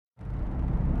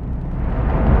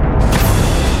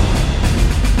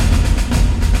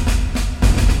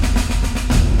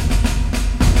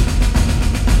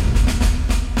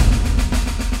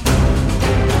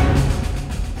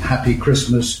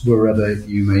Christmas, wherever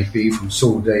you may be, from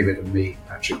Saul David and me,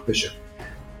 Patrick Bishop.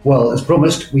 Well, as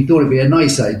promised, we thought it'd be a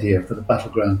nice idea for the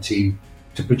Battleground team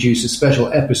to produce a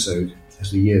special episode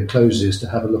as the year closes to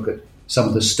have a look at some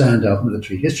of the standout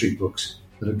military history books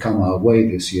that have come our way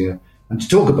this year and to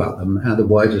talk about them and the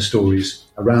wider stories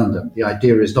around them. The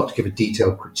idea is not to give a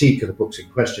detailed critique of the books in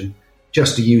question,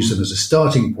 just to use them as a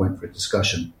starting point for a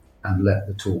discussion and let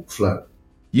the talk flow.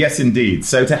 Yes, indeed.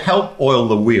 So to help oil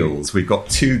the wheels, we've got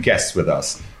two guests with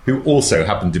us who also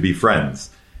happen to be friends.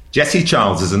 Jessie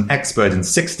Childs is an expert in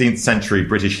 16th century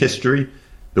British history,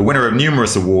 the winner of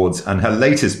numerous awards, and her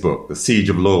latest book, The Siege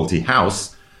of Loyalty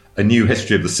House, A New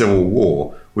History of the Civil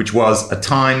War, which was a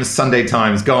Times, Sunday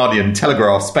Times, Guardian,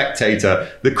 Telegraph, Spectator,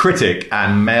 The Critic,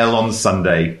 and Mail on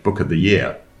Sunday Book of the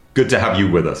Year. Good to have you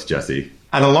with us, Jessie.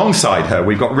 And alongside her,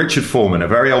 we've got Richard Foreman, a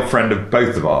very old friend of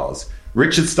both of ours.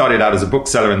 Richard started out as a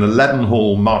bookseller in the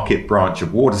Leadenhall Market branch of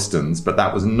Waterstones, but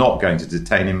that was not going to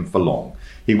detain him for long.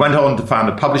 He went on to found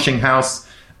a publishing house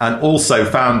and also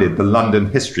founded the London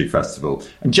History Festival,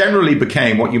 and generally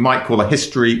became what you might call a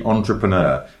history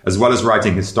entrepreneur, as well as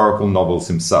writing historical novels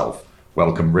himself.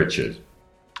 Welcome, Richard.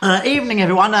 Evening,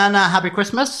 everyone, and happy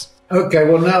Christmas. Okay,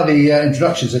 well, now the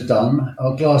introductions are done.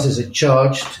 Our glasses are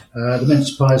charged. The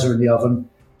mince pies are in the oven,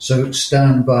 so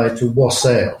stand by to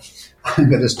wassail. I'm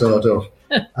going to start off,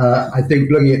 I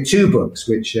think, looking at two books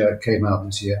which came out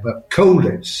this year about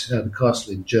Colditz, the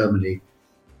castle in Germany,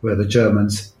 where the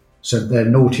Germans sent their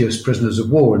naughtiest prisoners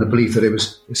of war in the belief that it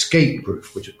was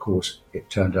escape-proof, which, of course, it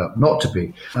turned out not to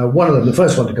be. One of them, the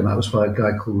first one to come out, was by a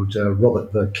guy called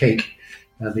Robert Vercake,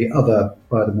 and the other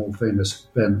by the more famous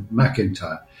Ben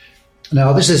Macintyre.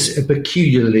 Now, this is a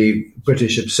peculiarly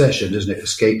British obsession, isn't it?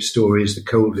 Escape stories. The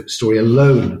Colditz story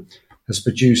alone has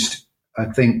produced, I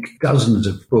think, dozens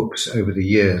of books over the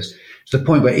years, to the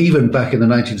point where even back in the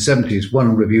 1970s,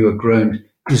 one reviewer groaned,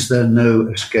 "Is there no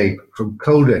escape from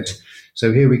Colditz?"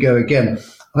 So here we go again.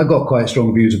 I've got quite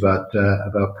strong views about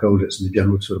Colditz and the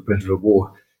general sort of prisoner of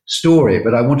war story,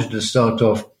 but I wanted to start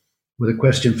off with a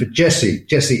question for Jessie.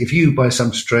 Jessie, if you, by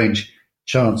some strange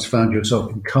chance, found yourself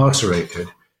incarcerated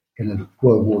in a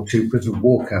World War II prisoner of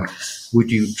war camp, would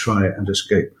you try and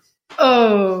escape?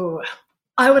 Oh,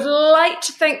 I would like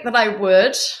to think that I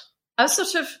would. I was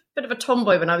sort of a bit of a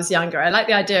tomboy when I was younger. I like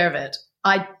the idea of it.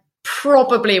 I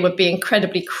probably would be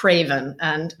incredibly craven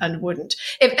and wouldn't.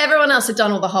 If everyone else had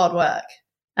done all the hard work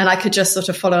and I could just sort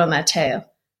of follow on their tail,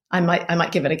 I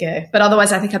might give it a go. But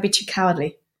otherwise, I think I'd be too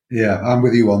cowardly. Yeah, I'm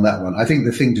with you on that one. I think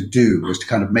the thing to do was to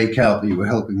kind of make out that you were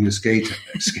helping the escape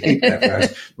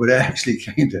apparatus, but actually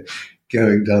kind of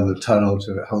going down the tunnel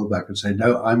to hold back and say,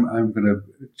 no, I'm going to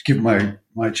give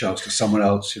my chance to someone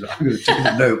else. You know, I'm going to take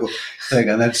the noble thing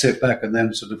and then sit back and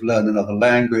then sort of learn another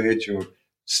language or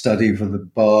study for the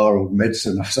bar or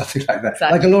medicine or something like that.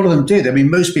 Exactly. Like a lot of them did. I mean,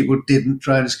 most people didn't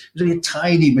try and... There's only a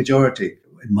tiny majority,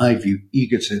 in my view,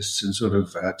 egotists and sort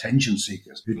of attention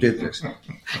seekers who did this.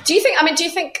 Do you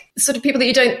think sort of people that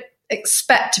you don't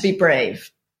expect to be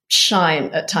brave shine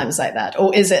at times like that?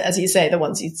 Or is it, as you say, the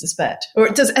ones you suspect? Or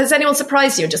has anyone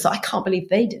surprised you and just thought, I can't believe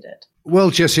they did it?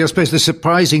 Well, Jessie, I suppose the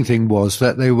surprising thing was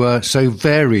that they were so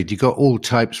varied. You got all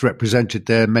types represented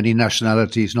there, many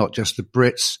nationalities, not just the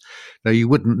Brits. Though you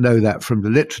wouldn't know that from the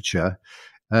literature.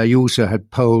 You also had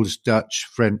Poles, Dutch,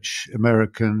 French,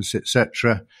 Americans,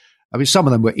 etc. I mean, some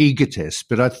of them were egotists,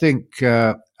 but I think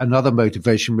another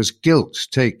motivation was guilt.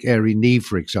 Take Airey Neave,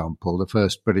 for example, the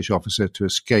first British officer to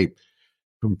escape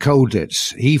from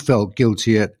Colditz. He felt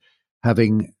guilty at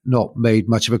having not made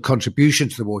much of a contribution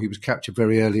to the war. He was captured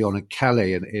very early on at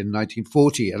Calais in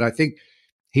 1940, and I think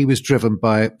he was driven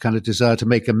by a kind of desire to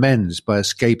make amends by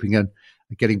escaping and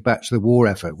getting back to the war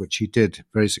effort, which he did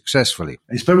very successfully.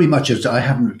 It's very much as I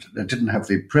didn't have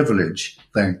the privilege,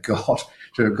 thank God,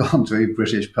 to have gone to a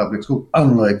British public school,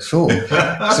 unlike Saul.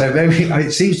 So maybe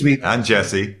it seems to me... And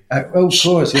Jessie. Of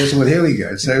course, yes, well, here we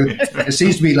go. So it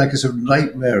seems to me like a sort of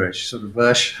nightmarish sort of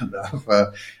version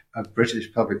of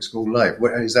British public school life.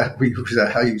 Is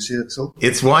that how you see it, Saul?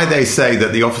 It's why they say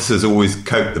that the officers always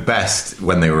coped the best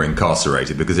when they were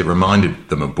incarcerated, because it reminded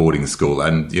them of boarding school.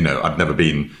 And, you know, I've never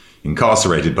been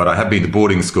incarcerated, but I have been to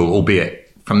boarding school,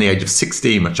 albeit from the age of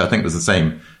 16, which I think was the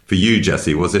same for you,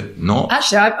 Jessie, was it not?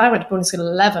 Actually, I went to boarding school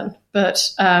at 11.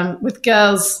 but with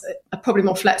girls are probably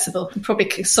more flexible and probably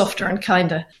softer and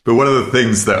kinder. But one of the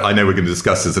things that I know we're going to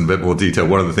discuss this in a bit more detail,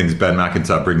 one of the things Ben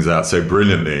McIntyre brings out so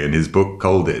brilliantly in his book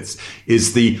Colditz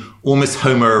is the almost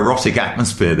homoerotic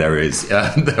atmosphere there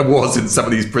was in some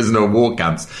of these prisoner of war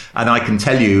camps. And I can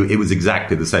tell you it was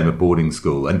exactly the same at boarding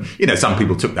school. And, some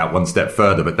people took that one step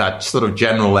further, but that sort of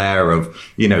general air of,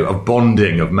 of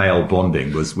bonding, of male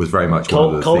bonding was very much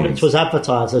one of the Colditz themes. was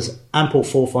advertised as ample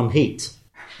forth on heat.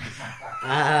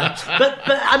 But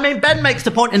I mean, Ben makes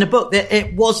the point in the book that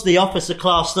it was the officer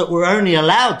class that were only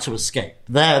allowed to escape.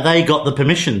 They got the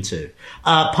permission to,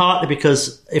 partly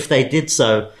because if they did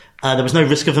so, there was no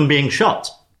risk of them being shot.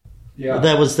 Yeah.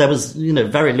 There was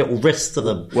very little risk to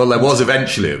them. Well, there was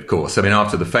eventually, of course. I mean,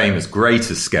 after the famous Great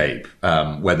Escape,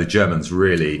 where the Germans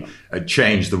really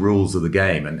changed the rules of the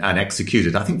game and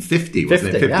executed, I think 50,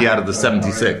 wasn't it? 50 out of the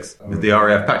 76 with the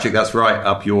RAF. Patrick, that's right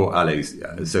up your alley,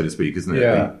 so to speak, isn't it?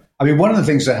 Yeah. I mean, one of the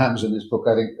things that happens in this book,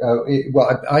 I think,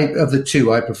 of the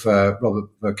two, I prefer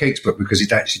Robert Cake's book because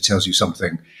it actually tells you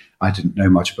something I didn't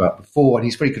know much about before. And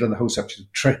he's very good on the whole subject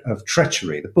of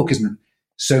treachery. The book isn't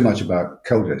so much about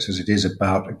Colditz as it is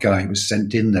about a guy who was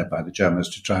sent in there by the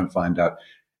Germans to try and find out,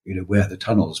 where the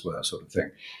tunnels were, sort of thing.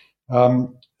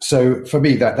 So for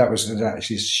me, that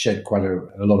actually shed quite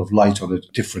a lot of light on a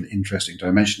different, interesting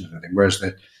dimension of the thing. Whereas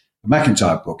the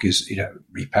McIntyre book is,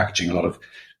 repackaging a lot of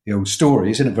the old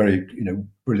stories in a very,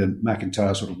 brilliant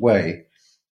McIntyre sort of way.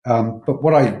 But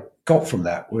what I got from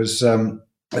that was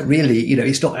that really,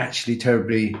 it's not actually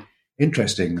terribly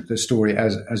interesting, the story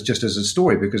as just as a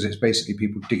story, because it's basically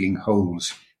people digging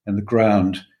holes in the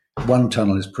ground. One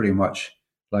tunnel is pretty much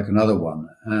like another one,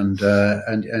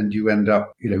 and you end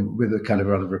up, with a kind of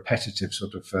rather repetitive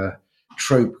sort of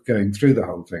trope going through the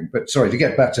whole thing. But sorry, to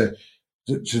get back to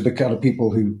the kind of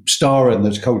people who star in the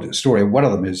Colditz story, one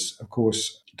of them is, of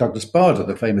course, Douglas Bader,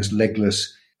 the famous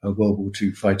legless World War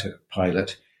II fighter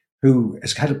pilot, who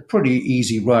has had a pretty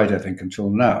easy ride, I think, until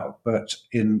now. But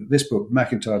in this book,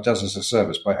 McIntyre does us a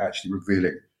service by actually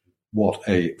revealing what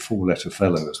a four-letter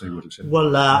fellow, as they would have said.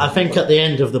 Well, I think at the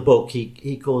end of the book,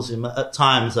 he calls him at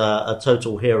times a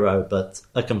total hero, but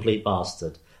a complete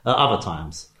bastard at other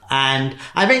times. And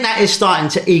I think that is starting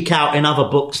to eke out in other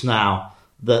books now,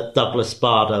 that Douglas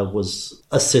Bader was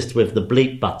assist with the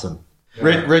bleep button.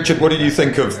 Richard, what did you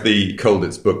think of the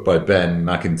Colditz book by Ben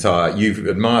McIntyre? You've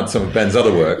admired some of Ben's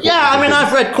other work. Yeah, I mean,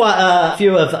 I've read quite a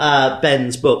few of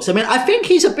Ben's books. I mean, I think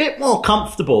he's a bit more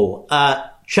comfortable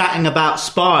chatting about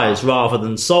spies rather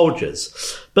than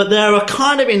soldiers. But there are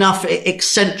kind of enough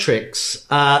eccentrics,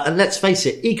 and let's face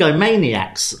it,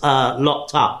 egomaniacs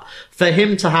locked up for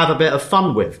him to have a bit of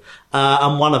fun with.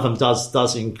 And one of them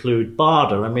does include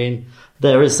Bader. I mean,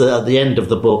 there is at the end of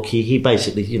the book, he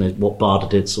basically, what Bader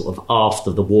did sort of after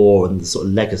the war and the sort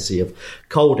of legacy of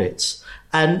Colditz.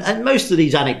 And most of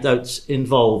these anecdotes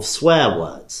involve swear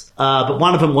words. But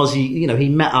one of them was he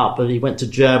met up and he went to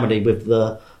Germany with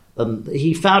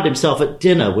he found himself at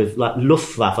dinner with like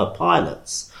Luftwaffe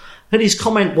pilots. And his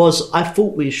comment was, "I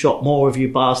thought we shot more of you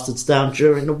bastards down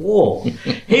during the war."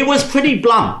 He was pretty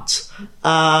blunt.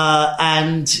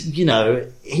 And,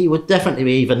 he would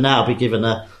definitely even now be given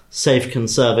a safe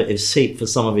conservative seat for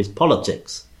some of his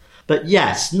politics. But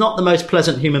yes, not the most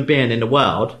pleasant human being in the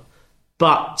world,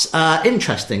 but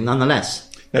interesting nonetheless.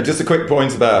 Now, just a quick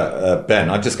point about Ben.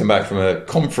 I've just come back from a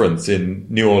conference in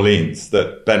New Orleans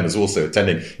that Ben was also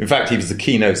attending. In fact, he was the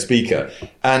keynote speaker.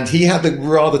 And he had the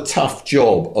rather tough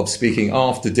job of speaking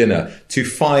after dinner to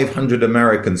 500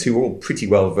 Americans who were all pretty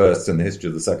well versed in the history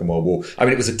of the Second World War. I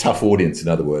mean, it was a tough audience, in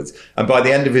other words. And by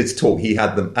the end of his talk, he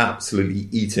had them absolutely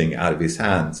eating out of his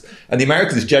hands. And the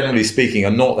Americans, generally speaking,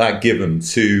 are not that given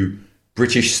to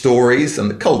British stories. And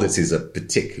the Colditz is a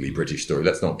particularly British story.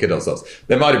 Let's not kid ourselves.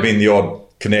 There might have been the odd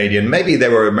Canadian, maybe there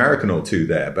were American or two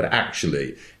there, but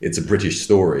actually it's a British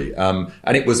story. And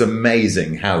it was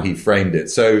amazing how he framed it.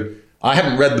 So I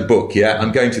haven't read the book yet.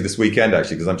 I'm going to this weekend,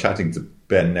 actually, because I'm chatting to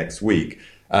Ben next week.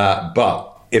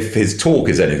 But if his talk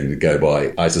is anything to go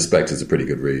by, I suspect it's a pretty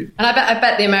good read. And I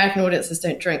bet the American audiences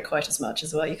don't drink quite as much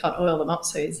as well. You can't oil them up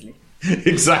so easily.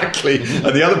 Exactly.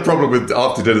 And the other problem with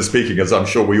after dinner speaking, as I'm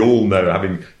sure we all know,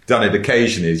 having done it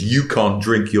occasionally, is you can't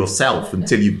drink yourself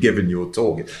until you've given your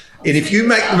talk. And if you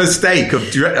make the mistake of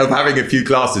having a few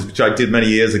glasses, which I did many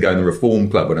years ago in the Reform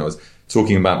Club when I was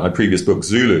talking about my previous book,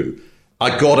 Zulu,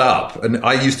 I got up and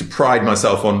I used to pride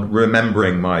myself on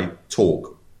remembering my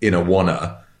talk in a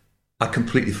wanna. I'd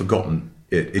completely forgotten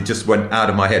it. It just went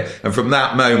out of my head. And from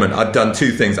that moment, I'd done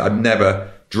two things. I'd never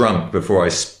drunk before I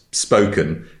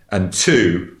spoken. And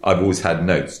 2, I've always had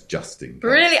notes just in case.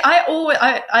 Really?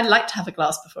 I like to have a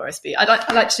glass before I speak. I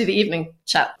like to do the evening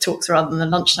chat talks rather than the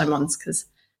lunchtime ones because,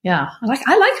 yeah, I like,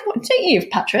 don't you,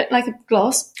 Patrick, like a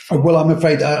glass? Well, I'm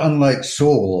afraid, unlike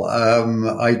Saul,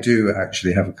 I do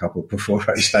actually have a couple before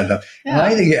I stand up. Yeah. And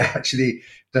I think it actually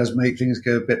does make things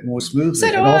go a bit more smoothly. So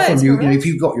do and I, often, if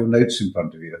you've got your notes in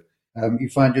front of you, you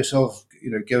find yourself,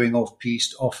 going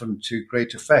off-piste often to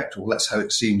great effect, or that's how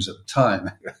it seems at the time.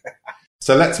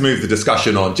 So let's move the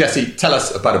discussion on. Jessie, tell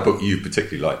us about a book you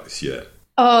particularly liked this year.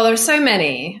 Oh, there are so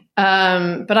many. But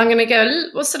I'm going to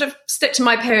we'll sort of stick to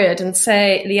my period and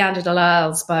say Leander de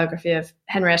Lisle's biography of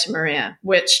Henrietta Maria,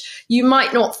 which you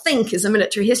might not think is a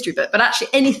military history book, but actually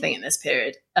anything in this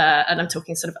period, and I'm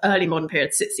talking sort of early modern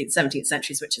period, 16th, 17th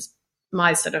centuries, which is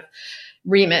my sort of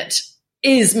remit,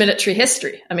 is military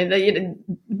history. I mean,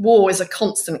 war is a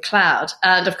constant cloud.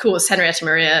 And of course, Henrietta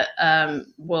Maria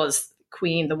was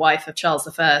Queen, the wife of Charles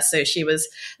I. So she was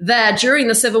there during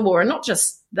the Civil War, and not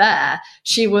just there.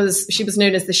 She was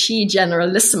known as the She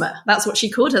Generalissima. That's what she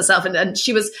called herself. And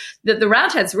she was, the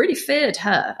Roundheads really feared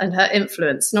her and her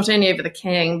influence, not only over the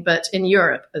king, but in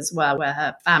Europe as well, where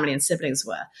her family and siblings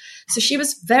were. So she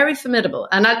was very formidable.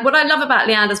 And what I love about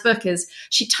Leander's book is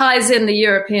she ties in the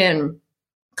European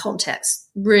context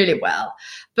really well,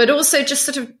 but also just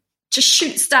sort of just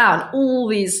shoots down all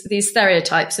these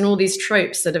stereotypes and all these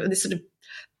tropes that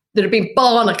have been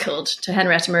barnacled to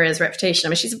Henrietta Maria's reputation. I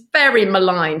mean, she's a very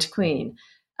maligned queen,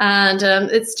 and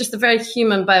it's just a very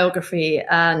human biography,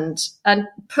 and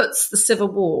puts the Civil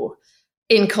War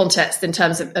in context in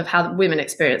terms of how women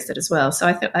experienced it as well. So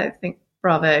I think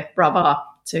bravo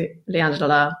to Leander de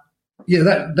Lisle.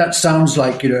 Yeah, that sounds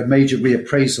like a major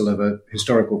reappraisal of a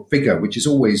historical figure, which is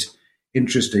always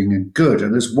interesting and good.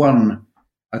 And there's one.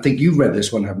 I think you read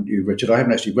this one, haven't you, Richard? I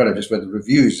haven't actually read it, I just read the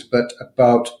reviews, but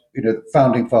about, the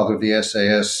founding father of the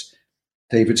SAS,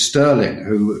 David Stirling,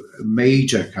 who a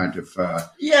major kind of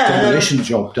demolition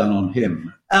job done on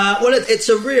him. Well, it's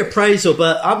a reappraisal,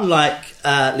 but unlike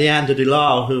Leander de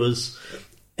Lisle, who was,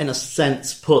 in a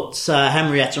sense, put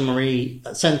Henrietta Marie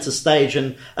centre stage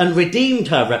and redeemed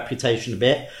her reputation a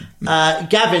bit,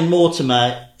 Gavin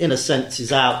Mortimer, in a sense,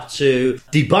 is out to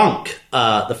debunk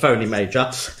the Phony Major,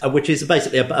 which is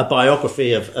basically a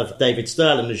biography of David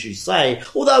Stirling, as you say,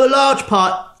 although a large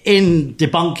part in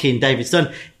debunking David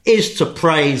Stirling is to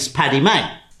praise Paddy Mayne.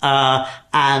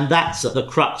 And that's at the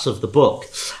crux of the book.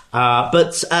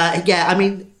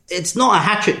 It's not a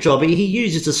hatchet job. He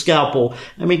uses a scalpel.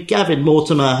 I mean, Gavin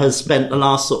Mortimer has spent the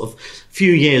last sort of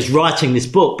few years writing this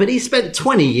book, but he spent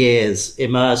 20 years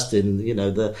immersed in,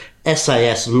 the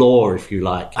SAS lore, if you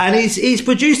like. And he's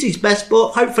produced his best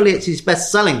book. Hopefully it's his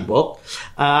best-selling book.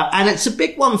 And it's a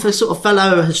big one for sort of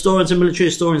fellow historians and military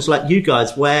historians like you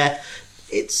guys, where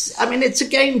it's a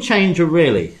game changer,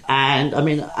 really. And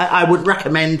I would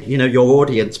recommend, your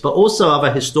audience, but also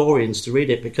other historians to read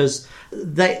it, because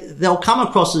they'll come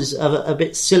across as a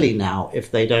bit silly now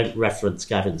if they don't reference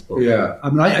Gavin's book. Yeah.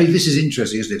 This is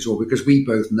interesting, isn't it, all? Because we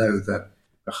both know that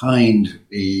behind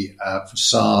the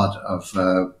facade of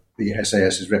the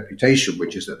SAS's reputation,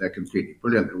 which is that they're completely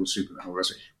brilliant, they're all Superman, all the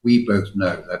rest of it, we both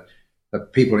know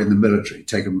that people in the military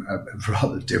take a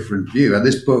rather different view. And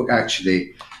this book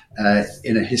actually,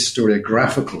 in a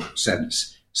historiographical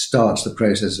sense, starts the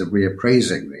process of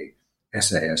reappraising the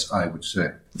SAS, I would say.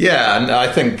 Yeah, and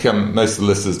I think most of the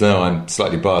listeners know I'm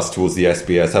slightly biased towards the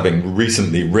SBS, having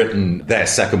recently written their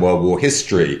Second World War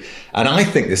history. And I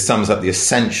think this sums up the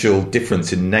essential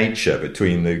difference in nature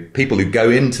between the people who go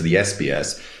into the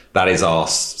SBS, that is our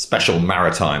special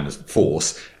maritime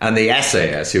force, and the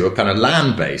SAS, who are kind of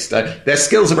land-based. Their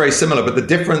skills are very similar, but the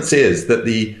difference is that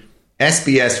the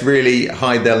SBS really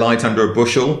hide their light under a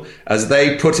bushel. As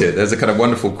they put it, there's a kind of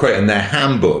wonderful quote in their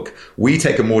handbook: we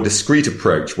take a more discreet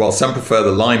approach. While some prefer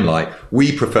the limelight,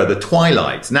 we prefer the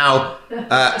twilight. Now,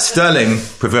 Stirling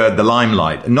preferred the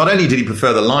limelight. And not only did he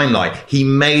prefer the limelight, he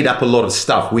made up a lot of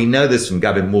stuff. We know this from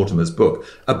Gavin Mortimer's book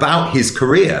about his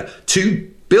career to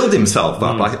build himself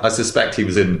up. I suspect he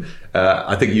was in,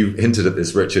 I think you hinted at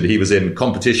this, Richard, he was in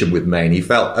competition with Mayne. He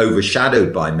felt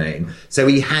overshadowed by Mayne, so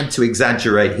he had to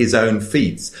exaggerate his own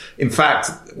feats. In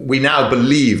fact, we now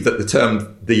believe that the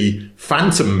term the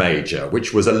Phantom Major,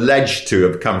 which was alleged to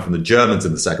have come from the Germans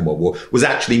in the Second World War, was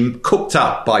actually cooked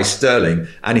up by Stirling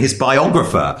and his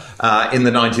biographer in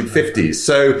the 1950s.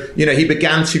 So, he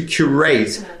began to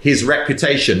curate his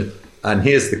reputation. And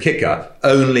here's the kicker: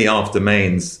 only after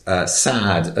Mayne's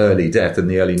sad early death in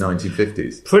the early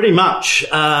 1950s. Pretty much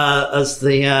as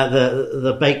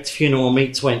the baked funeral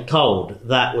meats went cold.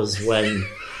 That was when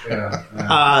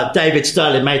David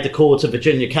Stirling made the call to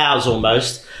Virginia Cows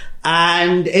almost.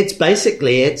 And it's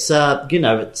basically, it's not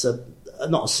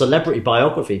a celebrity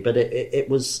biography, but it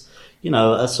was,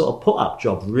 a sort of put-up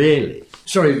job, really.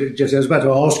 Sorry, Jesse, I was about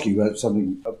to ask you about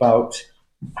something about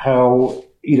how,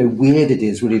 weird it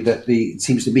is, really, that it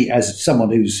seems to me, as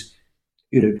someone who's,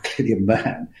 clearly a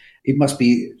man, it must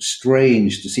be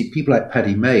strange to see people like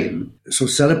Paddy Mayne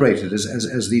sort of celebrated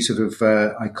as these sort of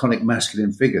iconic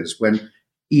masculine figures, when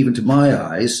even to my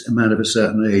eyes, a man of a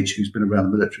certain age who's been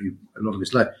around the military a lot of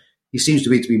his life, he seems to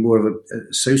be more of a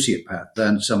sociopath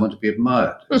than someone to be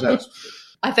admired.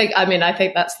 I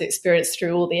think that's the experience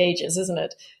through all the ages, isn't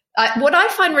it? What I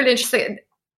find really interesting,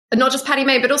 not just Paddy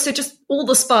Mayne, but also just all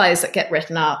the spies that get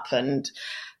written up, and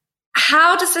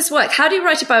how does this work? How do you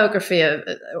write a biography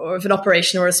of an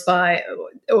operation or a spy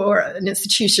or an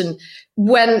institution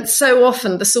when so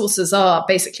often the sources are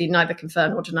basically neither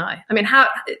confirm nor deny? I mean, how,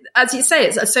 as you say,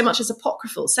 it's so much as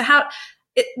apocryphal. So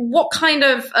what kind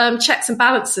of checks and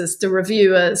balances do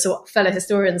reviewers or fellow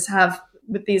historians have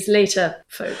with these later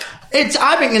folk?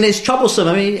 I think it's troublesome.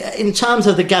 I mean, in terms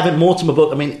of the Gavin Mortimer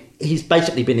book, I mean, he's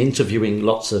basically been interviewing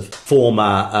lots of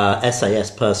former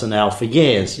SAS personnel for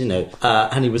years,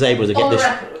 and he was able to get on this. The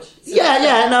record.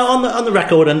 On the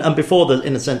record, and before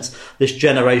in a sense, this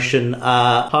generation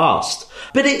passed.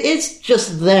 But it is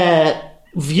just their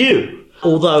view,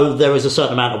 although there is a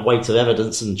certain amount of weight of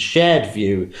evidence and shared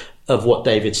view of what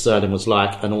David Stirling was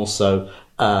like, and also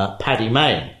Paddy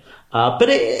Mayne. But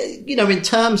in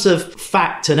terms of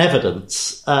fact and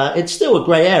evidence, it's still a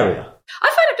grey area. I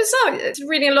find it bizarre. It's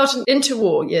reading a lot in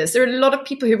interwar years. There are a lot of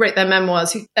people who wrote their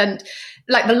memoirs and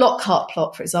like the Lockhart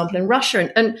plot, for example, in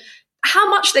Russia, and how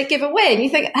much they give away. And you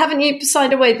think, haven't you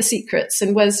signed away the secrets?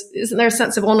 And isn't there a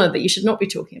sense of honour that you should not be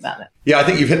talking about it? Yeah, I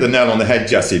think you've hit the nail on the head,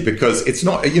 Jesse, because it's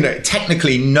not,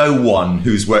 technically no one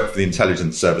who's worked for the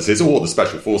intelligence services, or the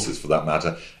special forces for that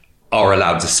matter, are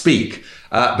allowed to speak.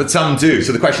 But some do.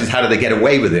 So the question is, how do they get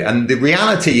away with it? And the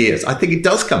reality is, I think it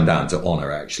does come down to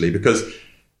honour, actually, because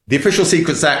the Official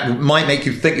Secrets Act might make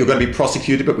you think you're going to be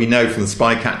prosecuted, but we know from the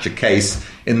Spycatcher case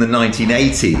in the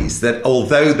 1980s that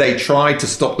although they tried to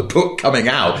stop the book coming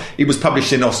out, it was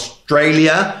published in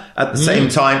Australia at the same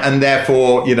time, and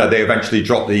therefore, they eventually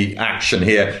dropped the action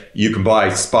here. You can buy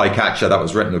Spycatcher. That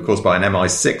was written, of course, by an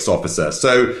MI6 officer.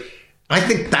 So I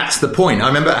think that's the point. I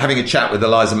remember having a chat with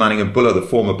Eliza Manningham Buller, the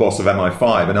former boss of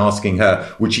MI5, and asking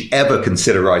her, would she ever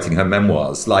consider writing her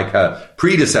memoirs like her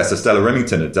predecessor, Stella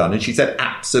Remington, had done? And she said,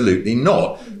 absolutely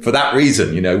not. For that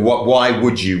reason, why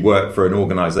would you work for an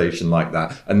organisation like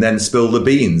that and then spill the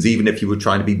beans, even if you were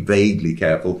trying to be vaguely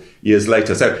careful years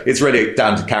later? So it's really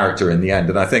down to character in the end.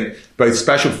 And I think both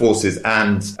special forces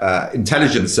and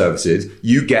intelligence services,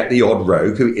 you get the odd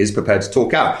rogue who is prepared to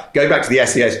talk out. Going back to the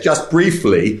SAS, just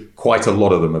briefly, quite a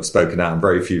lot of them have spoken out, and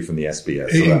very few from the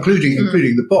SBS. So including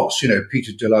the boss,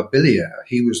 Peter de la Billière.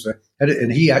 He was the editor,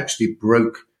 and he actually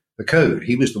broke the code.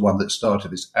 He was the one that started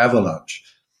this avalanche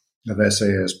of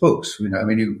SAS books.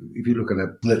 If you look at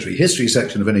a military history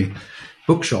section of any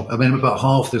bookshop, about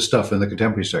half the stuff in the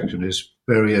contemporary section is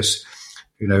various,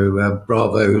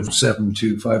 Bravo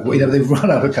 725. They've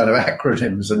run out of kind of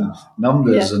acronyms and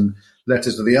numbers and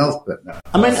letters of the alphabet now.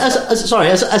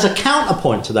 As a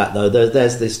counterpoint to that, though,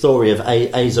 there's the story of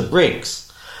Asa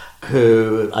Briggs,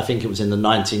 who I think it was in the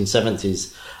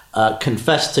 1970s,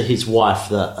 confessed to his wife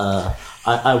that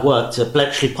I worked at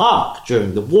Bletchley Park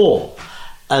during the war.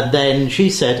 And then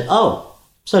she said, oh,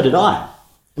 so did I.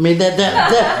 For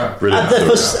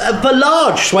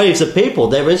large swathes of people,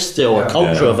 there is still a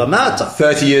culture of omerta.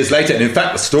 30 years later, and in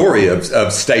fact, the story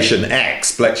of Station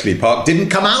X, Bletchley Park, didn't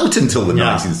come out until the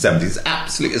 1970s. It's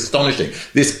absolutely astonishing.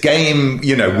 This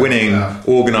winning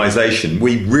organisation,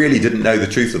 we really didn't know the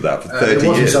truth of that for 30 years. It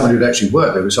wasn't someone who'd actually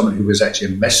worked. There was someone who was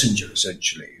actually a messenger,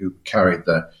 essentially, who carried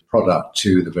the product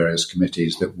to the various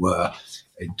committees that were,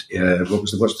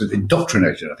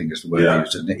 indoctrinated, I think is the word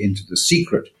used, into the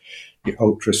secret. The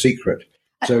ultra secret.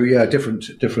 So different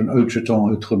outre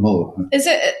temps, outre mot. Is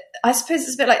it? I suppose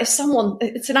it's a bit like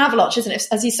it's an avalanche, isn't it?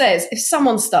 As you say, if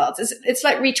someone starts, it's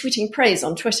like retweeting praise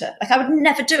on Twitter. Like I would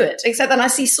never do it, except then I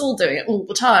see Saul doing it all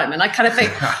the time, and I kind of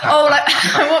think,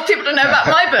 I want people to know about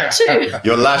my book too.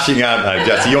 You're lashing out now,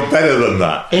 Jesse. You're better than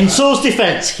that. In Saul's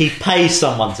defence, he pays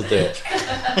someone to do it.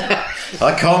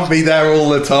 I can't be there all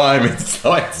the time. It's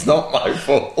not my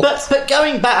fault. But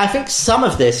going back, I think some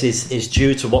of this is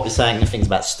due to what we're saying in things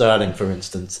about Stirling, for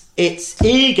instance. It's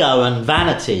ego and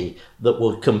vanity that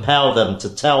will compel them to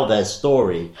tell their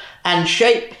story and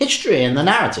shape history and the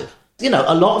narrative.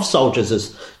 A lot of soldiers,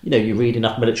 as you read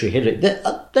enough military history, they're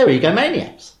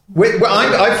egomaniacs.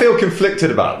 I feel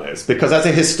conflicted about this because as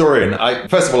a historian,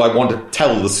 first of all, I want to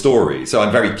tell the story. So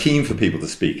I'm very keen for people to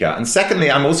speak out. And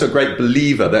secondly, I'm also a great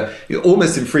believer that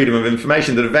almost in freedom of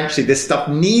information, that eventually this stuff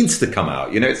needs to come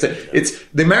out.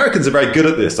 The Americans are very good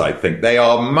at this, I think. They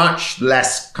are much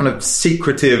less kind of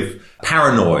secretive,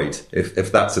 paranoid,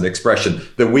 if that's an expression,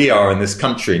 than we are in this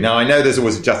country. Now, I know there's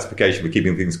always a justification for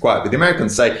keeping things quiet, but the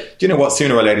Americans say, do you know what,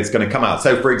 sooner or later it's going to come out.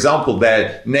 So, for example,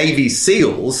 their Navy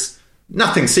SEALs,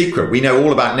 nothing secret. We know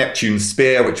all about Neptune's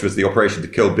Spear, which was the operation to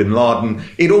kill bin Laden.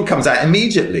 It all comes out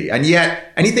immediately. And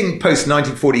yet, anything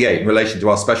post-1948 in relation to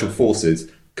our special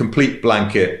forces, complete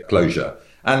blanket closure.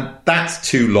 And that's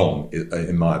too long,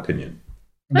 in my opinion.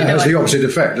 It has the opposite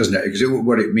effect, doesn't it? Because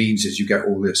what it means is you get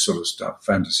all this sort of stuff,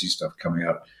 fantasy stuff coming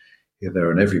out here, there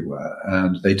and everywhere.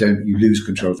 And you lose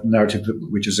control of the narrative,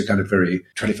 which is a kind of very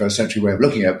 21st century way of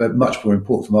looking at it, but much more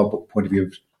important from our point of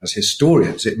view as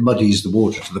historians. It muddies the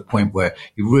water to the point where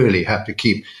you really have to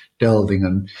keep delving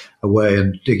and away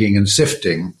and digging and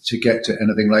sifting to get to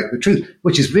anything like the truth,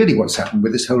 which is really what's happened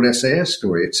with this whole SAS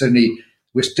story.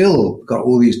 We're still got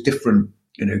all these different,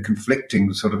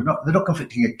 conflicting they're not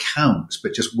conflicting accounts,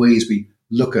 but just ways we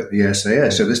look at the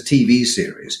SAS. So this TV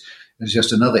series is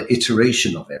just another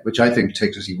iteration of it, which I think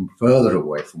takes us even further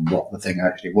away from what the thing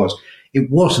actually was.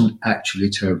 It wasn't actually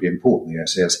terribly important, the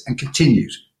SAS, and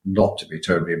continues not to be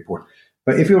terribly important.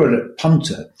 But if you're a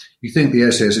punter, you think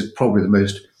the SAS is probably the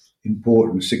most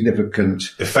important, significant,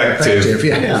 effective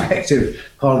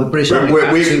part of the British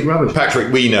Army.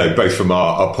 Patrick, we know both from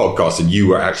our podcast, and you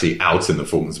were actually out in the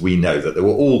forms, we know that there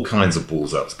were all kinds of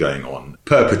balls-ups going on,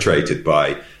 perpetrated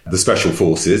by the Special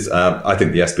Forces. I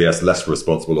think the SBS less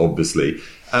responsible, obviously.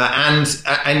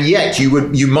 And yet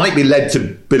you might be led to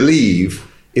believe,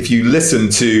 if you listen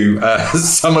to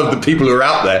some of the people who are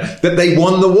out there, that they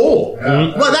won the war.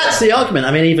 Well, that's the argument.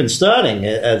 I mean, even Sterling,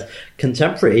 a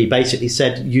contemporary, he basically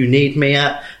said, you need me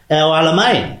at El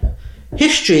Alamein.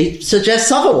 History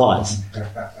suggests otherwise.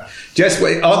 Jess,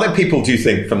 are there people, do you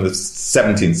think, from the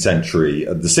 17th century,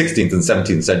 the 16th and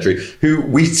 17th century, who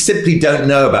we simply don't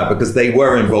know about because they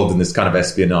were involved in this kind of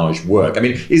espionage work? I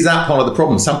mean, is that part of the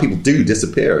problem? Some people do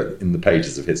disappear in the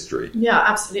pages of history. Yeah,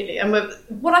 absolutely. And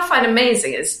what I find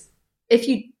amazing is if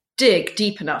you dig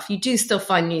deep enough, you do still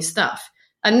find new stuff.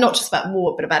 And not just about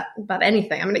war, but about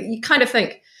anything. I mean, you kind of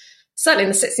think, certainly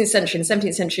in the 16th century and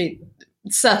 17th century,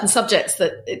 certain subjects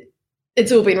that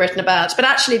it's all been written about. But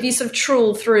actually, if you sort of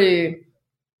trawl through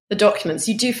the documents,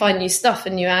 you do find new stuff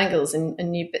and new angles and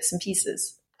new bits and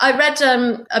pieces. I read,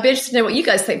 I'd be interested to know what you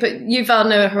guys think, but Yuval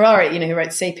Noah Harari, who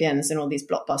wrote Sapiens and all these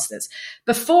blockbusters.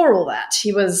 Before all that,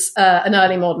 he was an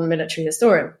early modern military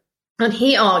historian. And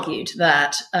he argued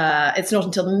that it's not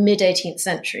until the mid-18th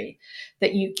century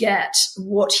that you get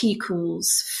what he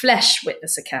calls flesh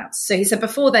witness accounts. So he said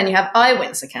before then you have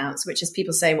eyewitness accounts, which is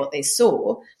people saying what they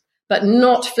saw, but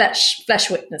not flesh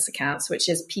witness accounts, which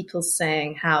is people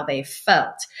saying how they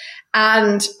felt.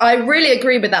 And I really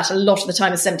agree with that a lot of the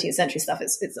time in 17th century stuff.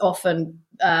 It's often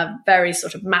very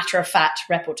sort of matter-of-fact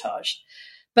reportage.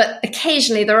 But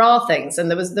occasionally there are things, and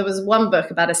there was one book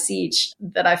about a siege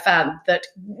that I found that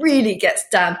really gets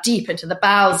down deep into the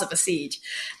bowels of a siege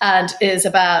and is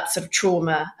about sort of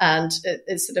trauma and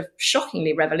is sort of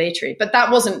shockingly revelatory. But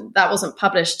that wasn't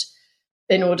published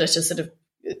in order to sort of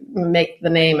make the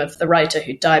name of the writer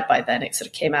who died by then. It sort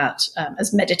of came out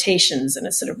as meditations and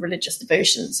as sort of religious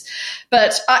devotions.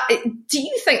 But do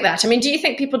you think that? I mean, do you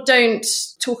think people don't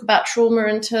talk about trauma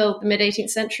until the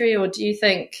mid-18th century, or do you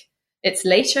think it's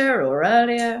later or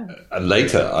earlier?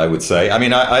 Later, I would say. I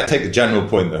mean, I take the general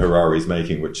point that Harari is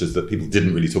making, which is that people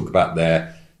didn't really talk about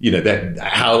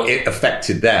how it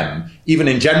affected them, even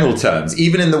in general terms,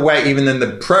 even in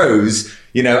the prose,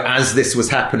 as this was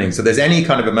happening. So there's any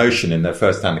kind of emotion in their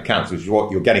first-hand accounts, which is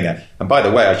what you're getting at. And by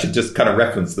the way, I should just kind of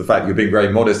reference the fact you're being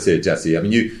very modest here, Jesse. I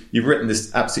mean, you've written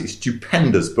this absolutely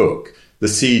stupendous book, The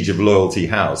Siege of Loyalty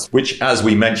House, which, as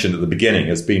we mentioned at the beginning,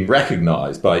 has been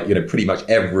recognized by, pretty much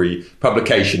every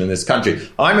publication in this country.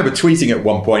 I remember tweeting at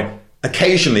one point,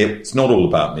 occasionally, it's not all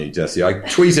about me, Jesse. I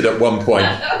tweeted at one point,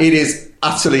 it is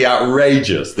utterly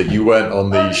outrageous that you weren't on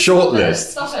the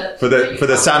shortlist for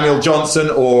the Samuel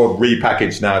Johnson, or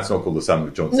repackaged now. It's not called the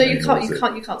Samuel Johnson. No, you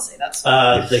can't say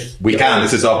that. We can.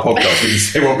 This is our podcast. We can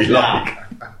say what we like.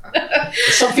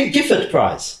 Something Gifford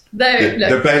Prize.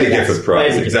 The Bailey Gifford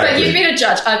Prize, exactly. But you've been a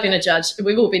judge. I've been a judge.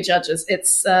 We've all been judges.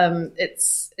 It's a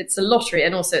lottery,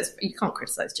 and also you can't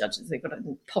criticise judges. They've got an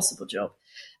impossible job.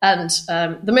 And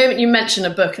the moment you mention a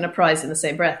book and a prize in the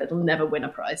same breath, it'll never win a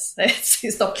prize.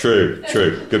 It's not true.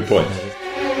 Good point.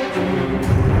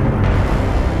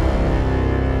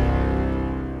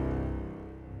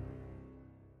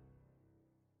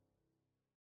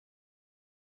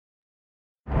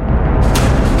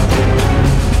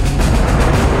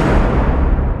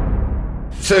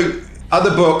 So,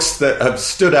 other books that have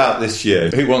stood out this year,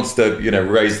 who wants to,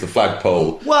 raise the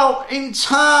flagpole? Well, in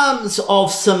terms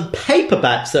of some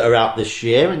paperbacks that are out this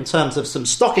year, in terms of some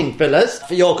stocking fillers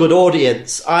for your good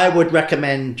audience, I would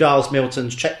recommend Giles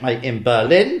Milton's Checkmate in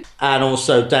Berlin and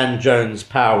also Dan Jones'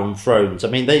 Power and Thrones. I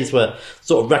mean, these were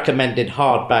sort of recommended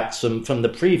hardbacks from the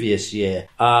previous year.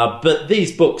 But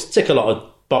these books tick a lot of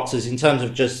boxes in terms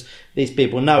of just these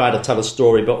people know how to tell a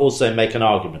story, but also make an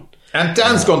argument. And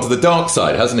Dan's gone to the dark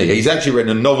side, hasn't he? He's actually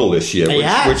written a novel this year,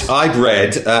 which I'd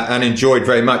read and enjoyed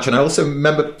very much. And I also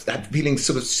remember feeling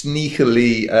sort of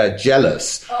sneakily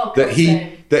jealous that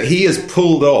he has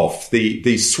pulled off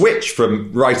the switch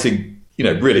from writing,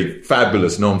 really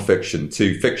fabulous non-fiction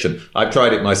to fiction. I've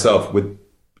tried it myself with,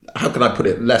 how can I put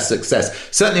it, less success.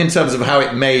 Certainly in terms of how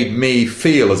it made me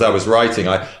feel as I was writing.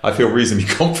 I feel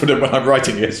reasonably confident when I'm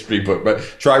writing a history book, but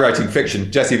try writing fiction.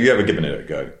 Jessie, have you ever given it a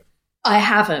go? I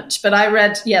haven't, but I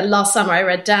read, last summer I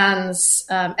read Dan's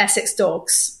Essex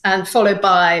Dogs and followed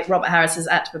by Robert Harris's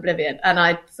Act of Oblivion. And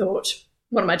I thought,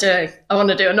 what am I doing? I want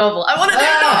to do a novel. and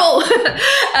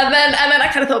then I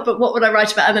kind of thought, but what would I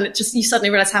write about? And then you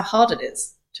suddenly realize how hard it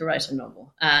is to write a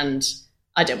novel. And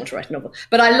I don't want to write a novel,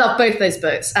 but I love both those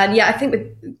books. And I think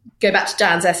go back to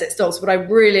Dan's Essex Dogs, what I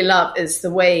really love is the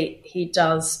way he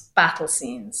does battle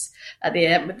scenes at the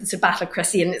end with the battle of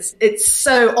Crecy, and it's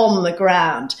so on the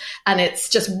ground, and it's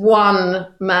just one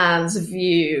man's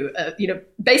view,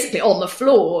 basically on the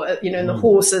floor, and the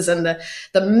horses and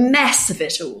the mess of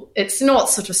it all. It's not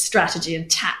sort of strategy and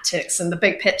tactics and the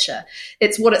big picture.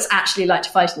 It's what it's actually like to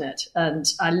fight in it, and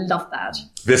I love that.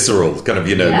 Visceral, kind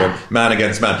of, man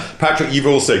against man. Patrick, you've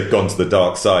also gone to the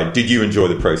dark side. Did you enjoy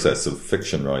the process of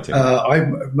fiction writing? I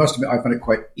must admit, I found it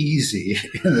quite easy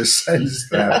in the sense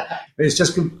that it's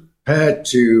just compared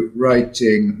to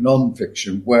writing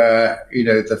non-fiction where,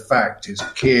 the fact is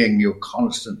king, you're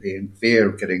constantly in fear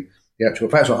of getting the actual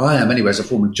facts. Well, I am anyway as a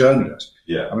former journalist.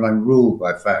 Yeah. I mean, I'm ruled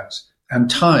by facts and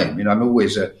time. I'm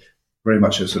always very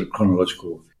much a sort of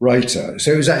chronological writer.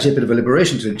 So it was actually a bit of a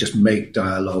liberation to just make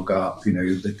dialogue up.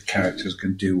 The characters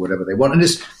can do whatever they want. And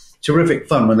it's terrific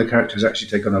fun when the characters actually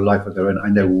take on a life of their own. I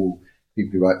know all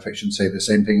people who write fiction say the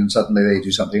same thing, and suddenly they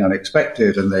do something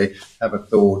unexpected and they have a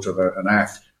thought of an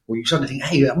act. Or you suddenly think,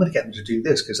 hey, I'm going to get them to do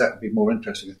this because that would be more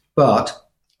interesting. But,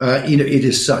 it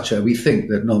is we think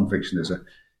that non-fiction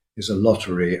is a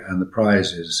lottery and the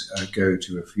prizes go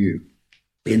to a few.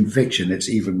 In fiction, it's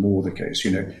even more the case.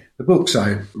 The books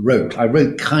I wrote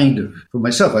kind of for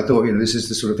myself. I thought, this is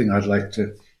the sort of thing I'd like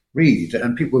to read,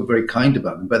 and people were very kind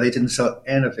about them, but they didn't sell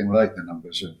anything like the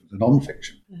numbers of the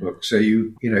non-fiction books. So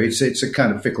it's a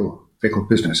kind of fickle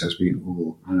business, as we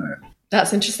all know.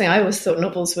 That's interesting. I always thought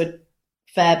novels would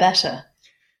fare better.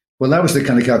 Well, that was the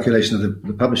kind of calculation of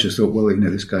the publishers thought. Well,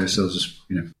 this guy sells us,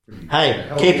 Hey,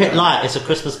 keep it light. It's a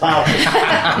Christmas party.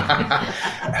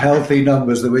 Healthy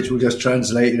numbers, which will just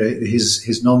translate.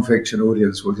 His non-fiction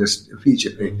audience will just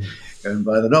immediately go and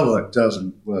buy the novel. It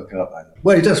doesn't work out like that.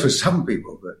 Well, it does for some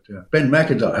people, but Ben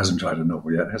McIntyre hasn't tried a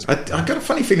novel yet, has he? I got a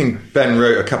funny feeling Ben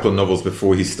wrote a couple of novels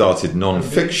before he started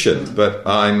non-fiction, but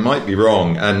I might be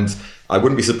wrong. And I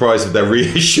wouldn't be surprised if they're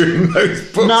reissuing those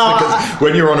books, because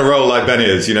when you're on a roll like Ben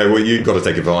is, you've got to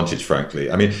take advantage, frankly.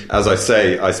 I mean, as I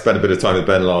say, I spent a bit of time with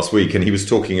Ben last week, and he was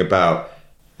talking about,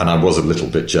 and I was a little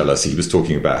bit jealous, he was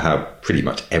talking about how pretty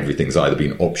much everything's either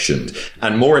been optioned.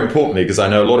 And more importantly, because I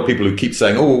know a lot of people who keep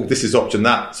saying, oh, this is option,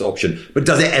 that's option, but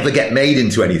does it ever get made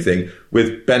into anything?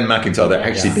 With Ben McIntyre, they're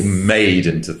actually being made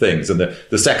into things. And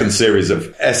the second series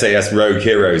of SAS Rogue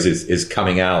Heroes is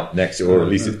coming out next year, or at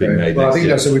least it's being made next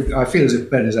year. I feel as if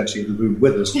Ben is actually in the room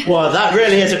with us. Well, that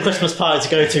really is a Christmas party to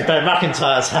go to Ben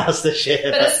McIntyre's house this year.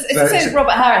 But it's the same as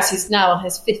Robert Harris, who's now on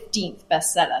his 15th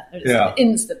bestseller. It's an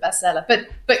instant bestseller.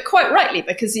 But quite rightly,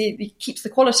 because he keeps the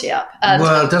quality up.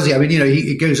 Well, does he? I mean,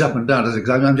 he goes up and down, doesn't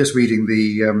he? I'm just reading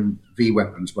the V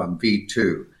Weapons one,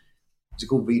 V2. Is it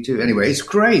called V2? Anyway, it's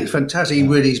great. It's fantastic. He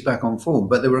really is back on form.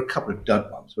 But there were a couple of dud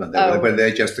ones, weren't there? Where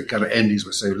they just, the kind of endings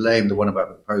were so lame. The one about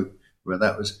the Pope, where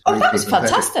that was... that was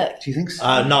fantastic. Do you think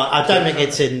so? No, I don't think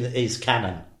it's in his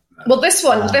canon. Well, this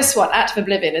one, Act of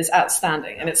Oblivion, is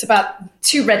outstanding. And it's about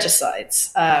two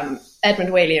regicides,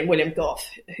 Edmund Whaley and William Gough,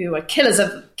 who were killers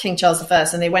of King Charles I,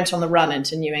 and they went on the run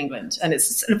into New England. And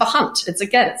it's sort of a hunt. It's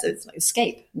like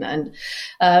escape. And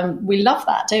we love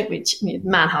that, don't we?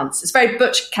 Manhunts. It's very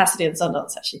Butch Cassidy and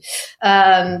Sundance, actually.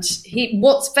 And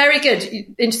what's very good,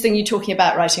 interesting you talking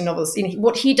about writing novels,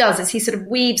 what he does is he sort of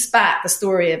weaves back the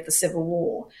story of the Civil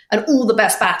War and all the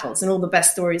best battles and all the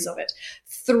best stories of it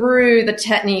through the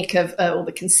technique of, or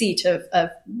the conceit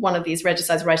of one of these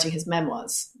regicides writing his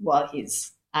memoirs while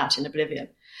he's out in oblivion.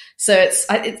 So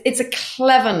it's a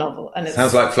clever novel, and it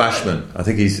sounds like Flashman. I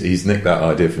think he's nicked that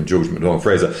idea from George MacDonald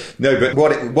Fraser. No, but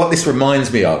what this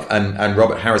reminds me of, and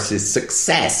Robert Harris's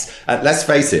success, let's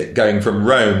face it, going from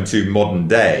Rome to modern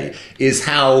day, is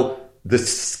how the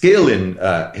skill in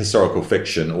historical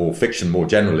fiction, or fiction more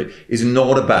generally, is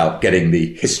not about getting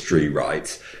the history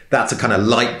right. That's a kind of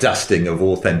light dusting of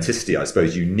authenticity, I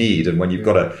suppose, you need. And when you've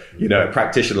got a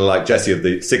practitioner like Jessie of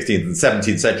the 16th and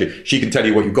 17th century, she can tell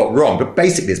you what you've got wrong. But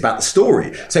basically, it's about the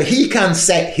story. So he can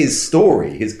set his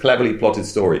story, his cleverly plotted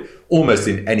story, almost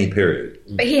in any periuld.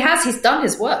 But he's done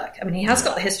his work. I mean, he has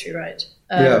got the history right.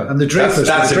 And the Dreyfus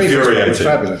that's affair was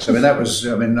fabulous.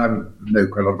 I know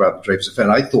quite a lot about the Dreyfus affair.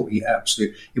 I thought it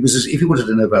was as if you wanted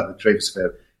to know about the Dreyfus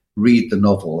affair, read the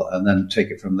novel and then take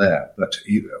it from there. But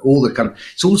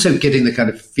it's also getting the kind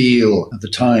of feel of the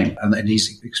time, and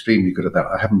he's extremely good at that.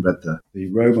 I haven't read the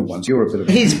Roman ones. You're a bit of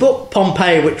his book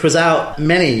Pompeii, which was out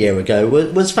many years ago,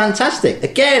 was fantastic.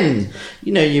 Again,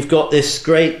 you've got this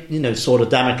great, sort of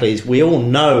Damocles. We all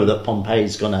know that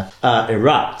Pompeii's going to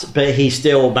erupt, but he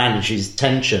still manages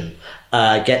tension.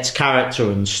 Gets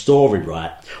character and story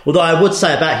right. Although I would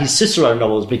say about his Cicero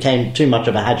novels became too much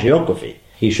of a hagiography.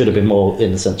 He should have been more,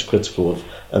 in a sense, critical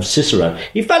of Cicero.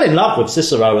 He fell in love with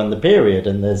Cicero and the period,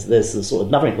 and there's sort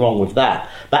of nothing wrong with that.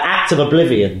 But Act of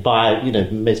Oblivion, by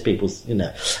most people's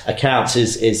accounts,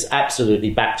 is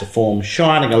absolutely back to form,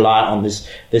 shining a light on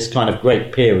this kind of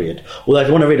great period. Although if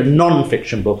you want to read a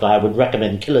non-fiction book, I would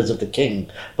recommend Killers of the King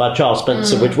by Charles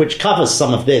Spencer, which covers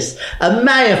some of this and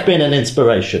may have been an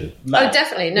inspiration. Oh,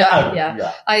 definitely. No,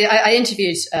 yeah. I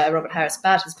interviewed Robert Harris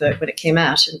about his book when it came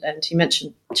out, and he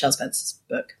mentioned Charles Spencer's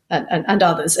book and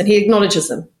others, and he acknowledges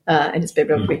them in his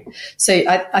bibliography. So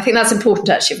I think that's important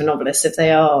actually for novelists, if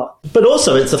they are. But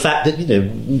also it's the fact that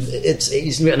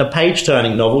he's written a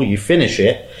page-turning novel. You finish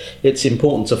it. It's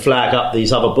important to flag up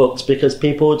these other books because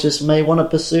people just may want to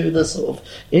pursue the sort of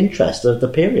interest of the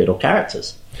period or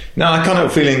characters. Now, I kind of have a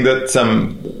feeling that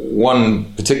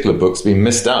one particular book's been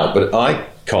missed out, but I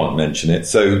can't mention it.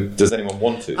 So does anyone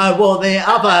want to? Well,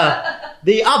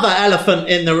 the other elephant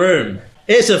in the room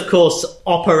is, of course,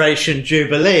 Operation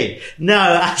Jubilee.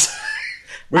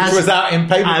 Which was out in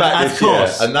paperback this year.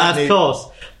 And of course.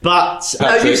 But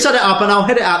you set it up and I'll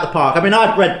hit it out the park. I mean,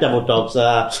 I've read Devil Dogs,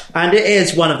 and it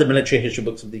is one of the military history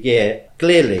books of the year,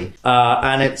 clearly.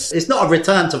 And it's not a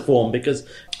return to form because,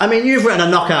 you've written a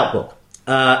knockout book.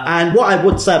 And what I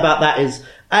would say about that is,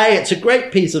 it's a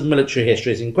great piece of military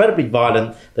history. It's incredibly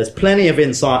violent. There's plenty of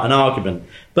insight and argument.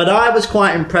 But I was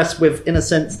quite impressed with, in a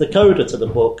sense, the coda to the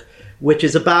book, which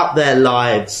is about their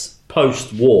lives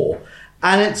post-war.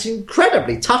 And it's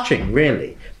incredibly touching,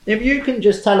 really. If you can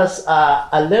just tell us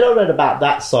a little bit about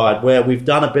that side, where we've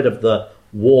done a bit of the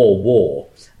war.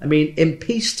 In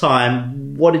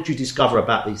peacetime, what did you discover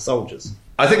about these soldiers?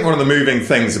 I think one of the moving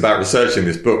things about researching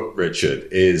this book, Richard,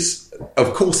 is,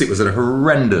 of course, it was a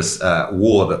horrendous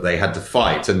war that they had to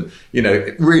fight, and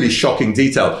really shocking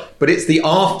detail. But it's the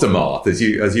aftermath, as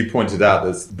you pointed out,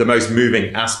 that's the most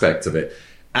moving aspect of it.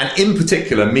 And in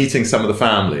particular, meeting some of the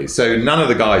families. So none of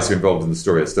the guys who are involved in the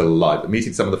story are still alive, but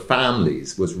meeting some of the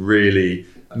families was really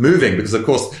moving because, of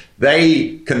course,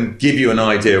 they can give you an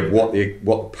idea of what the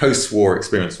post-war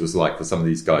experience was like for some of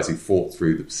these guys who fought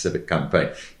through the Pacific campaign.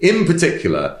 In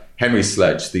particular, Henry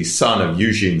Sledge, the son of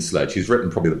Eugene Sledge, who's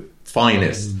written probably the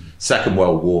finest Second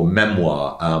World War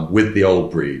memoir with the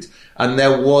Old Breed. And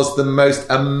there was the most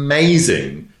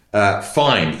amazing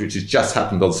find, which has just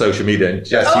happened on social media. And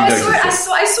Jess, I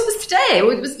saw this today.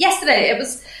 It was yesterday. It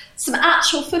was some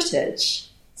actual footage,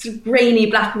 sort of grainy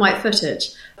black and white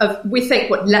footage of, we think,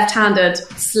 left-handed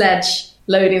Sledge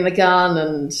loading the gun.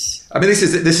 And this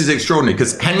is extraordinary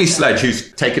because Henry Sledge,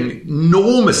 who's taken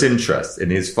enormous interest in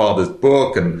his father's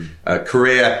book and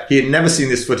career, he had never seen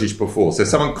this footage before. So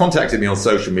someone contacted me on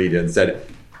social media and said,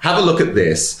 have a look at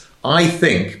this. I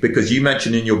think, because you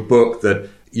mentioned in your book that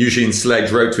Eugene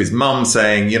Sledge wrote to his mum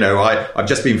saying, I've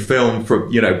just been filmed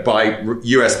by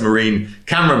US Marine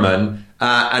cameramen,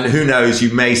 and who knows,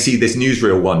 you may see this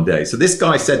newsreel one day. So this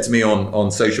guy said to me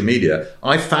on social media,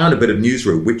 I found a bit of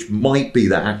newsreel which might be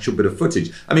that actual bit of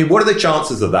footage. What are the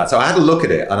chances of that? So I had a look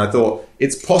at it and I thought,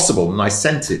 it's possible. And I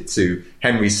sent it to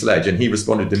Henry Sledge and he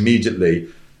responded immediately,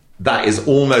 that is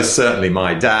almost certainly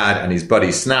my dad and his buddy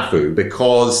Snafu,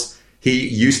 because he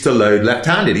used to load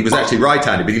left-handed. He was actually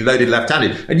right-handed, but he loaded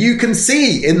left-handed. And you can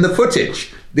see in the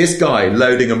footage this guy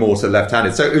loading a mortar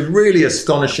left-handed. So it was really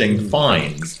astonishing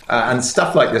finds. And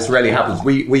stuff like this rarely happens.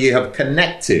 We have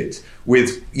connected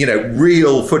with,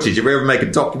 real footage. If we ever make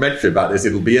a documentary about this,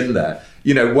 it'll be in there.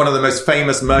 one of the most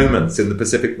famous moments in the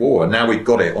Pacific War, and now we've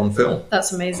got it on film.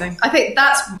 That's amazing. I think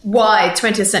that's why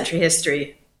 20th century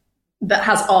history that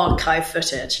has archive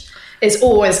footage is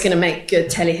always going to make good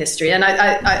telehistory. And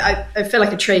I feel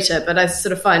like a traitor, but I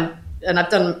sort of find, and I've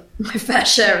done my fair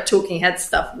share of talking head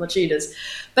stuff with Tudors,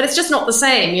 but it's just not the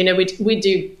same. We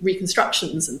do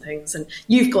reconstructions and things, and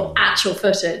you've got actual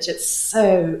footage. It's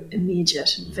so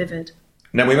immediate and vivid.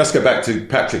 Now, we must go back to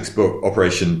Patrick's book,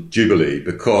 Operation Jubilee,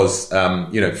 because,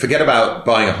 forget about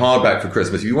buying a hardback for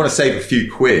Christmas. If you want to save a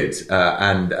few quid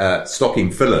and stocking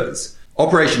fillers,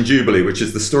 Operation Jubilee, which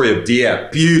is the story of Dieppe,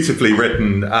 beautifully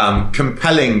written,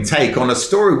 compelling take on a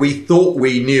story we thought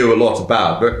we knew a lot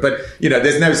about. But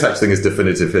there's no such thing as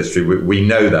definitive history. We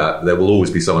know that. There will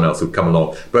always be someone else who'll come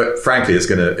along. But frankly, it's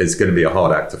going to be a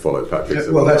hard act to follow, Patrick.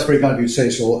 Well, that's very kind of you to say,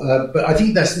 Saul. But I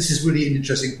think this is really an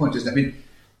interesting point, isn't it? I mean,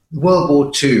 World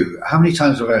War II, how many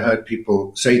times have I heard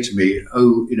people say to me,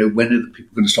 when are the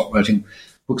people going to stop writing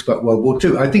books about World War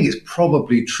II? I think it's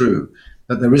probably true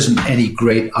that there isn't any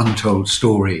great untold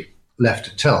story left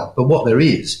to tell. But what there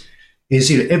is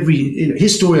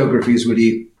historiography is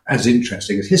really as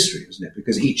interesting as history, isn't it?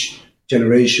 Because each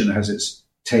generation has its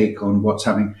take on what's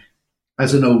happening.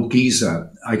 As an old geezer,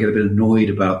 I get a bit annoyed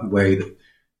about the way that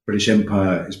British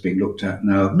Empire is being looked at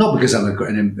now, not because I'm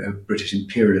a British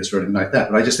imperialist or anything like that,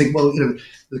 but I just think,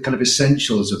 the kind of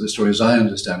essentials of the story as I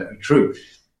understand it are true.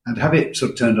 And to have it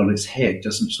sort of turned on its head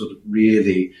doesn't sort of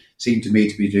really seem to me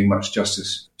to be doing much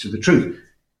justice to the truth.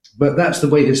 But that's the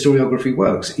way historiography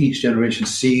works. Each generation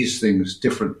sees things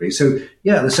differently. So,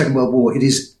 the Second World War, it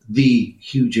is the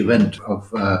huge event of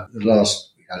the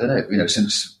last,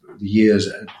 since the years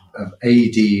of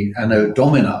AD, Anno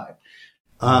Domini.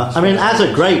 As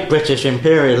a great British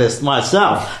imperialist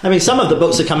myself, some of the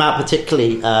books that come out,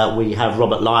 particularly we have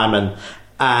Robert Lyman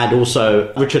and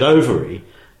also Richard Overy.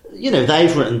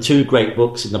 They've written two great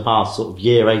books in the past sort of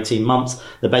year, 18 months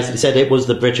that basically said it was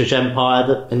the British Empire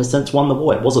that, in a sense, won the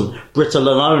war. It wasn't Britain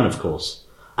alone, of course.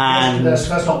 And that's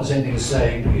not the same thing as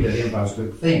saying the empire's a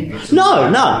good thing.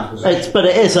 No.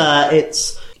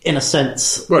 It's in a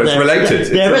sense. Well, it's related.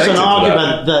 There is an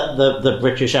argument that the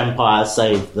British Empire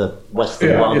saved the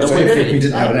Western world. If we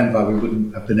didn't have an empire, we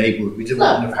wouldn't have been able. We wouldn't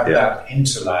have had that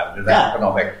hinterland, that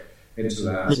economic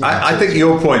hinterland. I think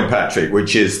your point, Patrick,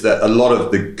 which is that a lot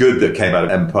of the good that came out of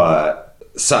empire,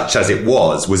 such as it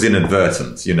was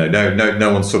inadvertent.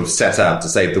 No one sort of set out to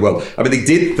save the world. They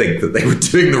did think that they were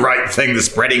doing the right thing, the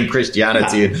spreading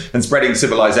Christianity and spreading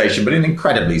civilization, but in an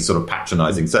incredibly sort of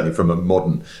patronizing, certainly from a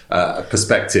modern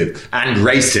perspective, and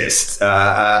racist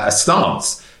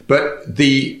stance. But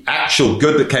the actual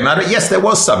good that came out of it, yes, there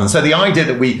was some. And so the idea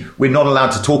that we're not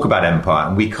allowed to talk about empire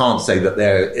and we can't say that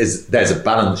there's a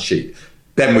balance sheet,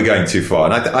 then we're going too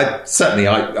far. And I certainly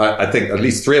think at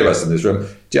least three of us in this room.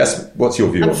 Jess, what's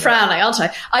your view? I'm frowning, aren't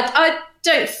I? I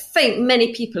don't think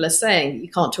many people are saying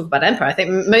you can't talk about empire. I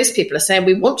think most people are saying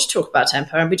we want to talk about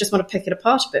empire and we just want to pick it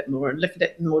apart a bit more and look at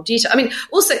it in more detail.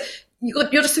 Also, you're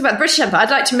just talking about the British Empire. I'd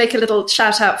like to make a little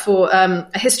shout out for A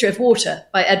History of Water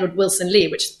by Edward Wilson Lee,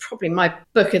 which is probably my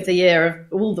book of the year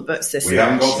of all the books this year. We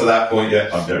haven't got to that point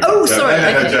yet. I'm joking. Oh, sorry.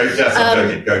 No, Jess, I'm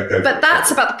joking. Go. But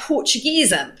that's about the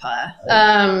Portuguese Empire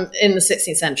in the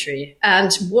 16th century.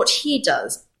 And what he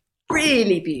does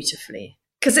really beautifully,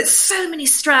 because it's so many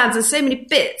strands and so many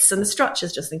bits and the structure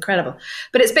is just incredible.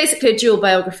 But it's basically a dual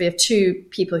biography of two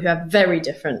people who have very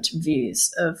different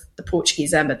views of the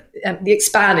Portuguese Empire, the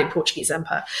expanding Portuguese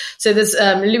Empire. So there's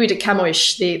Louis de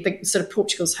Camões, the sort of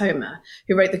Portugal's Homer,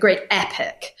 who wrote the great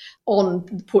epic on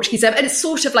the Portuguese Empire. And it's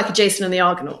sort of like a Jason and the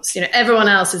Argonauts. Everyone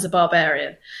else is a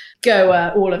barbarian.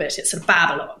 Goa, all of it. It's sort of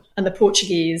Babylon. And the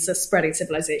Portuguese are spreading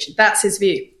civilization. That's his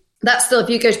view. That's still, if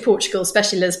you go to Portugal,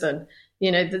 especially Lisbon,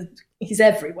 he's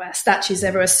everywhere, statues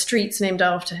everywhere, streets named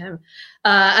after him.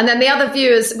 And then the other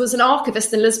view was an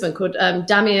archivist in Lisbon called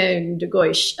Damião de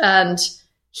Gois, and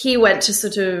he went to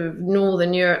sort of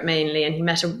Northern Europe mainly, and he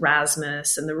met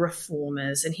Erasmus and the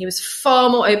reformers, and he was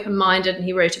far more open-minded, and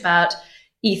he wrote about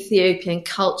Ethiopian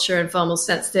culture and far more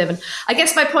sensitive. And I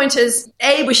guess my point is,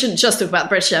 we shouldn't just talk about the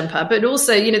British Empire, but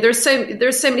also, there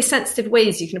are so many sensitive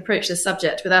ways you can approach this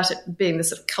subject without it being this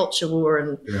sort of culture war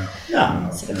and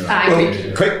sort of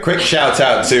angry. Well, quick shout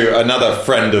out to another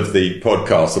friend of the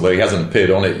podcast, although he hasn't appeared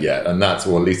on it yet, and that's,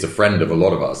 or at least a friend of a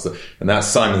lot of us, and that's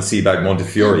Simon Sebag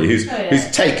Montefiore, who's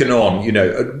taken on,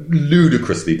 a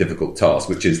ludicrously difficult task,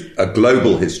 which is a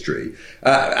global history,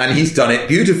 and he's done it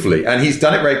beautifully, and he's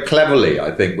done it very cleverly,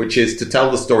 I think, which is to tell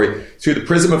the story through the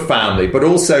prism of family, but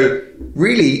also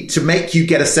really to make you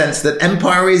get a sense that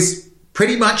empire is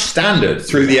pretty much standard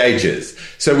through the ages.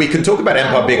 So we can talk about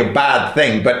empire being a bad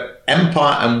thing, but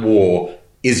empire and war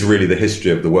is really the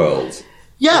history of the world.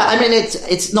 Yeah, I mean,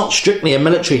 it's not strictly a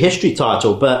military history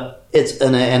title, but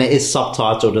and it is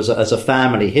subtitled as a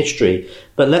family history.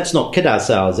 But let's not kid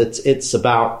ourselves. It's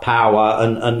about power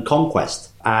and conquest.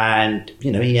 And,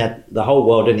 you know, he had the whole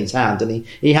world in his hand, and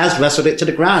he has wrestled it to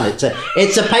the ground.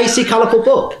 It's a pacey, colourful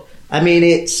book. I mean,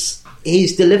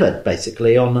 he's delivered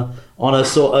basically on a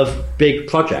sort of big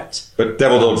project. But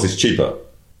Devil Dogs is cheaper.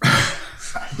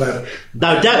 But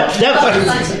No, Devil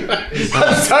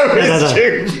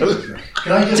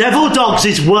Devil Dogs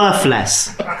is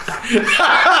worthless.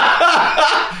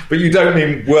 But you don't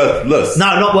mean worthless.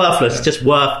 No, not worthless, just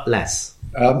worthless.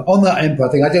 On that empire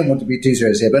thing, I don't want to be too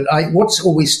serious here, but what's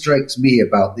always strikes me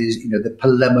about these, you know, the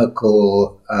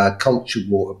polemical culture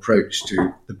war approach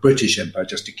to the British Empire,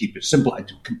 just to keep it simple, I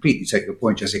completely take your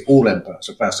point, Jesse, all empires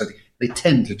are fascinating. They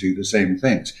tend to do the same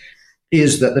things,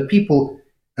 is that the people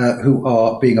who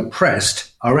are being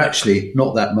oppressed are actually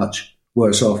not that much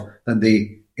worse off than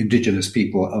the indigenous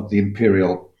people of the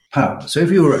imperial power. So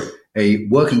if you were a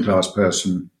working class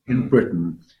person in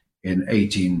Britain in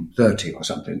 1830 or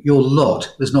something, your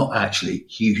lot was not actually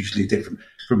hugely different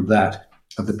from that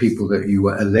of the people that you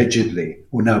were allegedly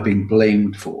or now being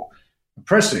blamed for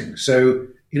oppressing. So,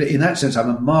 you know, in that sense, I'm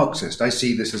a Marxist. I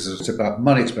see this as it's about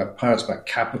money, it's about power, it's about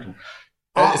capital.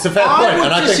 It's a fair point.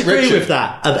 I would disagree with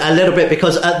that a little bit,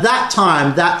 because at that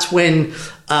time, that's when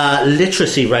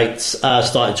literacy rates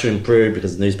started to improve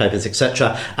because of newspapers,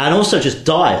 etc., and also just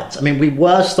diet. I mean, we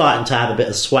were starting to have a bit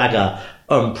of swagger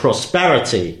and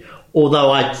prosperity,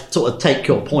 although I sort of take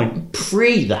your point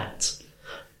pre that.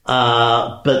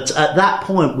 But at that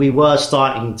point, we were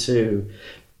starting to,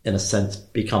 in a sense,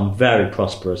 become very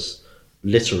prosperous,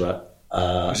 literate.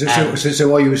 So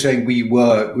what you were saying,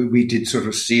 we did sort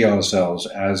of see ourselves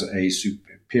as a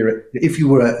superior. If you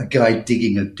were a guy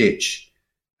digging a ditch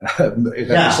at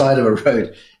the side of a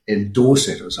road in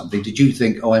Dorset or something, did you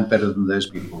think, I'm better than those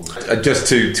people? Just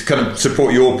to kind of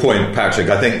support your point, Patrick,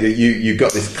 I think that you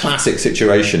got this classic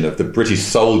situation of the British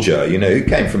soldier, you know, who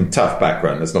came from tough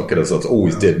background, let's not kid ourselves,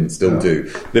 always did and still do.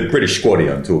 The British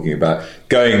squaddy I'm talking about,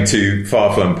 going to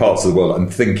far-flung parts of the world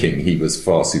and thinking he was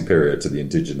far superior to the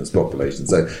indigenous population.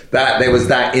 So that there was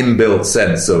that inbuilt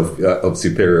sense of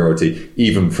superiority,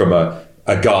 even from a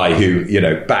guy who, you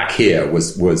know, back here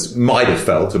was might have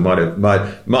felt or might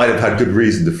have had good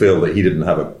reason to feel that he didn't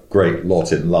have a great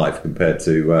lot in life compared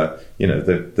to you know,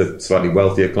 the slightly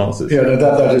wealthier classes. Yeah, no,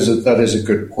 that is a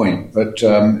good point. But you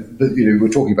know, we're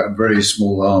talking about a very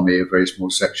small army, a very small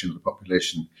section of the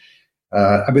population.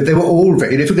 I mean, they were all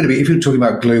very. If you're talking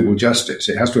about global justice,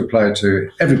 it has to apply to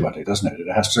everybody, doesn't it?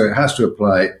 It has to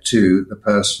apply to the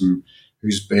person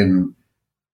who's been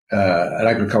an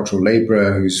agricultural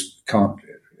labourer who's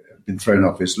been thrown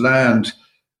off his land,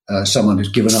 someone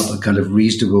who's given up a kind of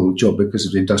reasonable job because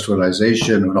of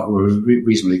industrialization or not a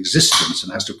reasonable existence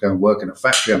and has to go and work in a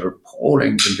factory under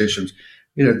appalling conditions.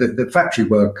 You know, the factory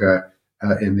worker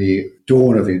in the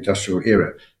dawn of the industrial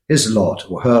era, his lot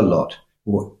or her lot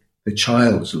or the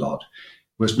child's lot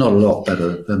was not a lot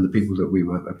better than the people that we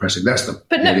were oppressing. That's the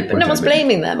but no one's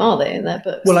blaming them, are they, in their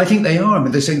books? Well, I think they are. I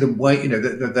mean, they're saying that white, you know,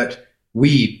 that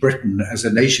we, Britain, as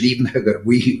a nation, even though that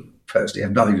we personally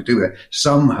have nothing to do with it,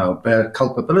 somehow bear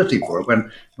culpability for it. When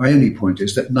my only point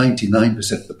is that 99%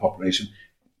 of the population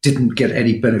didn't get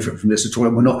any benefit from this at all,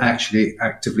 and were not actually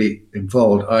actively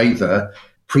involved either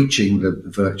preaching the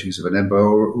virtues of an empire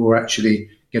or actually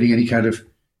getting any kind of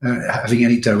having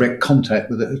any direct contact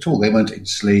with it at all. They weren't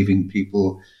enslaving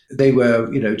people. They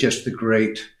were, you know, just the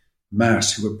great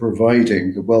mass who were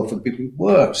providing the wealth for the people who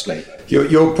were slave owners.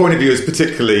 Your point of view is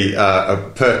particularly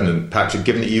pertinent, Patrick,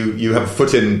 given that you have a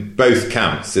foot in both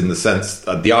camps, in the sense,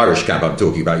 the Irish camp I'm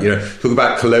talking about, you know, talk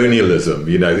about colonialism,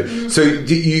 you know. Mm-hmm. So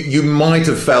you might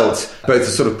have felt both a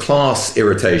sort of class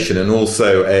irritation and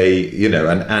also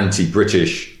an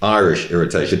anti-British Irish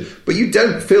irritation, but you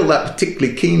don't feel that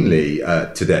particularly keenly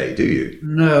today, do you?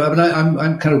 No, I mean,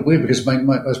 I'm kind of weird because I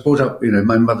was brought up, you know,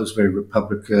 my mother's very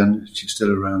Republican. She's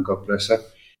still around, God bless her.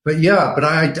 But yeah,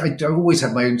 I always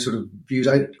have my own sort of views.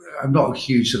 I'm not a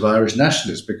huge sort of Irish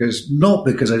nationalist not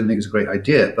because I didn't think it's a great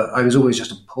idea, but I was always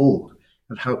just appalled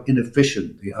at how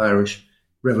inefficient the Irish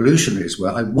revolutionaries were.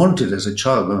 I wanted as a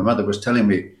child, my mother was telling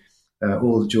me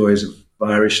all the joys of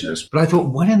Irishness, but I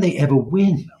thought, why didn't they ever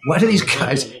win? Why do these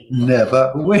guys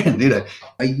never win? You know,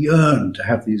 I yearn to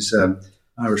have these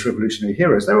Irish revolutionary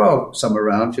heroes. There are some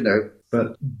around, you know,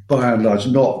 but by and large,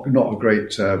 not a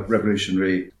great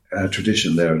revolutionary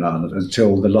tradition there in Ireland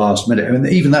until the last minute. I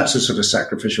mean, even that's a sort of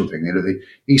sacrificial thing. You know, the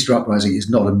Easter Uprising is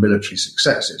not a military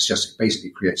success. It's just, it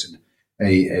basically creates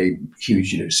a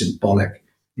huge, you know, symbolic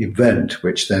event,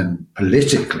 which then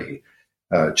politically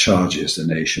charges the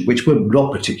nation, which were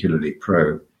not particularly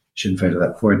pro-Sinn Féin at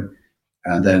that point.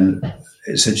 And then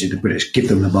essentially the British give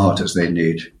them the martyrs they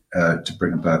need to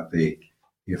bring about the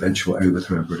eventual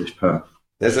overthrow of British power.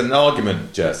 There's an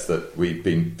argument, Jess, that we've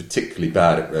been particularly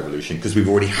bad at revolution because we've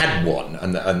already had one,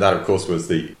 and that, of course, was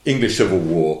the English Civil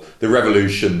War, the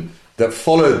revolution that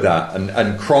followed that,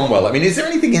 and Cromwell. I mean, is there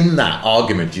anything in that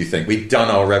argument, do you think? We've done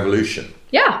our revolution.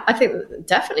 Yeah, I think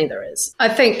definitely there is. I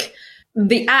think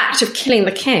the act of killing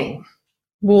the king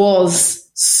was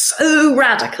so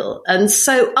radical and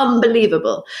so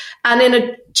unbelievable, and in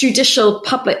a judicial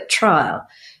public trial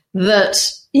that,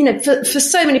 you know, for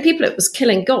so many people it was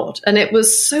killing God, and it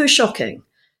was so shocking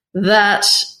that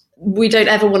we don't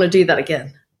ever want to do that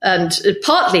again. And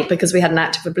partly because we had an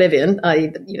act of oblivion,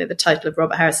 i.e., you know, the title of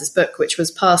Robert Harris's book, which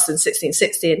was passed in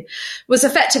 1616, was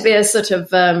effectively a sort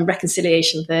of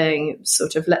reconciliation thing,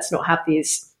 sort of let's not have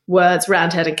these words,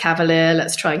 Roundhead and Cavalier,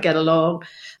 let's try and get along.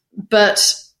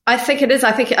 But I think it is.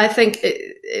 I think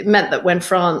it meant that when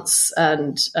France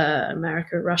and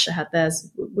America and Russia had theirs,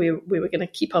 we were going to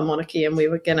keep our monarchy and we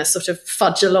were going to sort of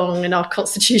fudge along in our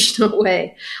constitutional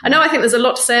way. I think there's a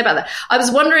lot to say about that. I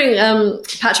was wondering,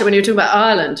 Patrick, when you were talking about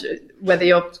Ireland, whether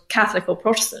you're Catholic or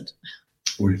Protestant.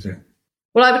 What do you think?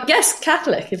 Well, I would guess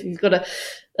Catholic if you've got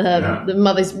the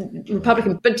mother's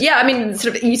Republican. But yeah, I mean,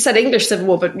 sort of, you said English Civil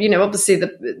War, but, you know, obviously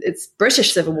it's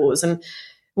British Civil Wars. And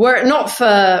were it not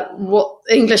for what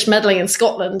English meddling in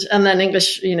Scotland and then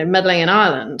English, you know, meddling in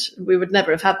Ireland, we would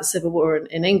never have had the Civil War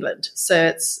in England.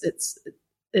 So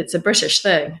it's a British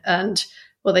thing. And,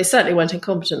 well, they certainly weren't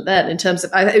incompetent then in terms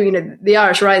of, you know, the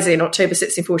Irish Rising in October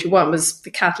 1641 was the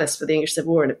catalyst for the English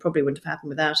Civil War, and it probably wouldn't have happened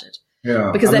without it.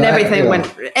 Yeah. Because then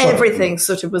everything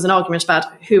sort of was an argument about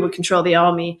who would control the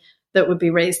army that would be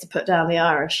raised to put down the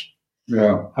Irish.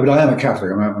 Yeah, I mean, I am a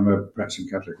Catholic. I'm a practicing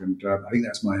Catholic, and I think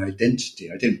that's my identity.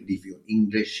 I don't really feel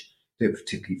English. Don't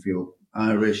particularly feel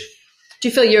Irish. Do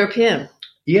you feel European?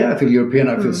 Yeah, I feel European.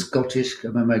 I feel Scottish. I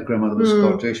mean, my grandmother was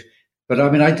Scottish. But I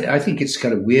mean, I think it's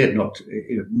kind of weird not to,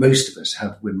 you know, most of us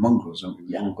we're mongrels, haven't we?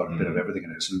 We've all got a bit of everything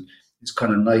in us, and it's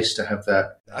kind of nice to have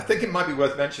that. I think it might be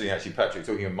worth mentioning, actually, Patrick,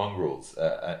 talking of mongrels,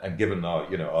 and given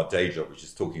our day job, which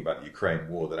is talking about the Ukraine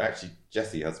war, that actually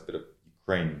Jessie has a bit of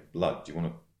Ukraine blood. Do you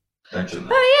want to?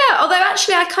 Oh yeah, although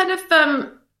actually I kind of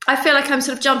I feel like I'm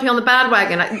sort of jumping on the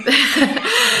bandwagon. I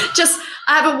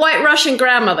have a white Russian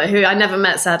grandmother who I never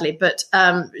met, sadly, but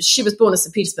she was born in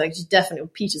St. Petersburg. She definitely, or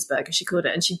Petersburg as she called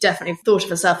it, and she definitely thought of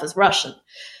herself as Russian.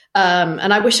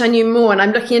 And I wish I knew more, and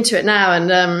I'm looking into it now.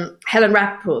 And Helen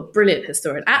Rappaport, brilliant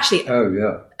historian, actually. Oh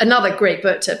yeah, another great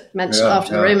book to mention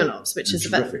after the Romanovs, which is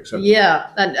about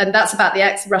and that's about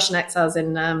the Russian exiles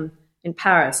in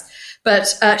Paris. But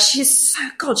she's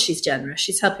generous.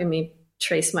 She's helping me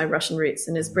trace my Russian roots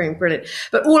and is brilliant.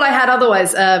 But all I had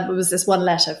otherwise was this one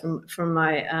letter from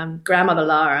my grandmother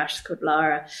Lara. She's called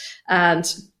Lara,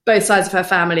 and both sides of her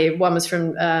family. One was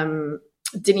from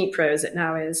Dnipro, as it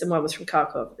now is, and one was from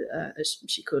Kharkov, as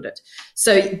she called it.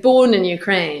 So born in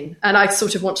Ukraine, and I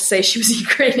sort of want to say she was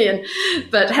Ukrainian,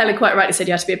 but Helen quite rightly said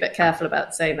you have to be a bit careful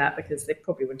about saying that because they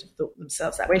probably wouldn't have thought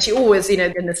themselves that way. And she always, you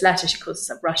know, in this letter, she calls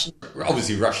herself Russian.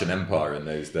 Obviously, Russian Empire in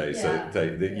those days, so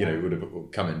they you know, would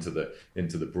have come into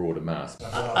the broader mass.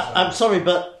 I'm sorry,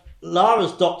 but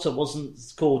Lara's doctor wasn't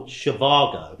called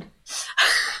Zhivago.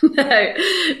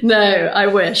 No, I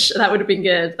wish. That would have been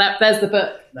good. There's the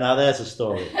book. Now there's a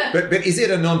story. But is it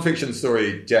a non-fiction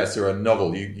story, Jess, or a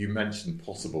novel? You mentioned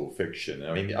possible fiction.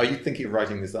 I mean, are you thinking of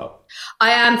writing this up?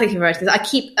 I am thinking of writing this.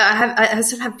 I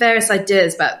sort of have various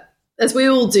ideas about, as we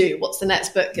all do, what's the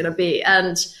next book going to be.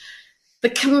 And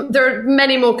there are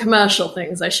many more commercial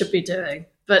things I should be doing,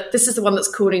 but this is the one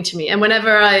that's calling to me. And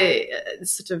whenever I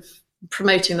sort of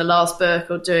promoting the last book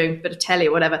or doing a bit of telly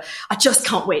or whatever, I just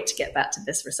can't wait to get back to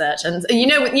this research. And you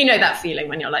know that feeling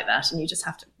when you're like that, and you just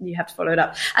have to follow it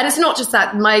up. And it's not just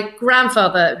that. My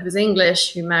grandfather, who was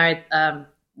English, who married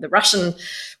the Russian,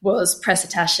 was press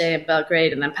attaché in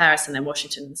Belgrade and then Paris and then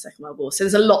Washington in the Second World War. So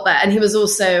there's a lot there. And he was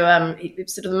also he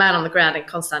was sort of the man on the ground in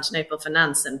Constantinople for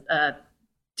Nansen,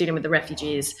 dealing with the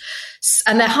refugees.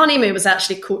 And their honeymoon was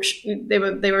actually caught. They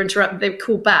were interrupted. They were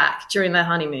called back during their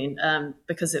honeymoon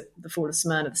because of the fall of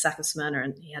Smyrna, the sack of Smyrna,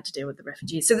 and he had to deal with the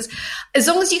refugees. So as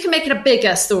long as you can make it a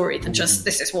bigger story than just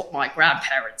this is what my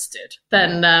grandparents did,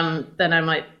 then I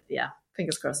might,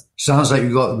 fingers crossed. Sounds like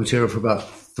you've got the material for about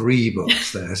 3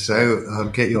 books there.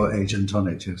 So get your agent on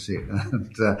it, Jessie.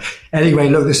 And anyway,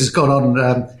 look, this has gone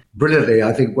on brilliantly.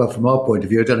 I think, well, from our point of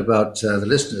view, I don't know about the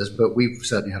listeners, but we've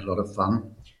certainly had a lot of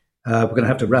fun. We're going to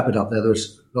have to wrap it up there.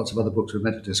 There's lots of other books we're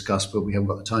meant to discuss, but we haven't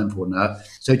got the time for now.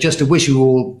 So just to wish you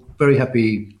all very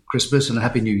happy Christmas and a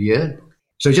happy New Year.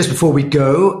 So just before we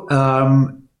go,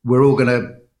 we're all going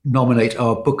to nominate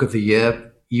our book of the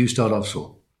year. You start off,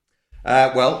 Saul.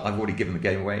 Well, I've already given the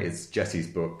game away. It's Jesse's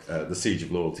book, The Siege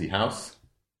of Loyalty House.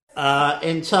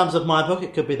 In terms of my book,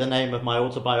 it could be the name of my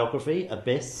autobiography,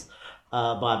 Abyss,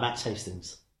 by Max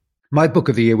Hastings. My book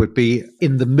of the year would be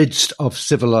In the Midst of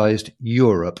Civilized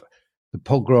Europe, the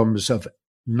pogroms of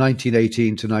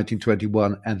 1918 to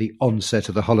 1921 and the onset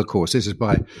of the Holocaust. This is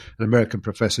by an American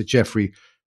professor, Jeffrey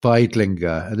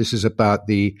Weidlinger, and this is about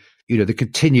the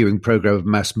continuing program of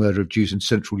mass murder of Jews in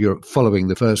Central Europe following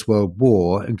the First World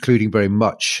War, including very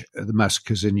much the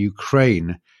massacres in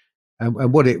Ukraine.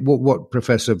 And what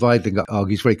Professor Weidlinger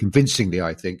argues very convincingly,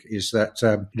 I think, is that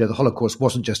the Holocaust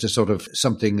wasn't just a sort of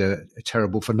something, a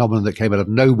terrible phenomenon that came out of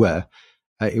nowhere.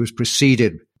 It was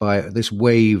preceded by this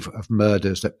wave of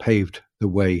murders that paved the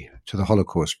way to the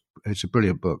Holocaust. It's a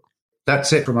brilliant book.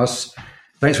 That's it from us.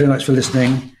 Thanks very much for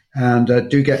listening. And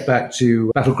do get back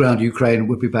to Battleground Ukraine.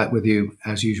 We'll be back with you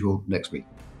as usual next week.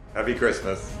 Happy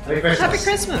Christmas. Happy Christmas. Happy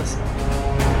Christmas.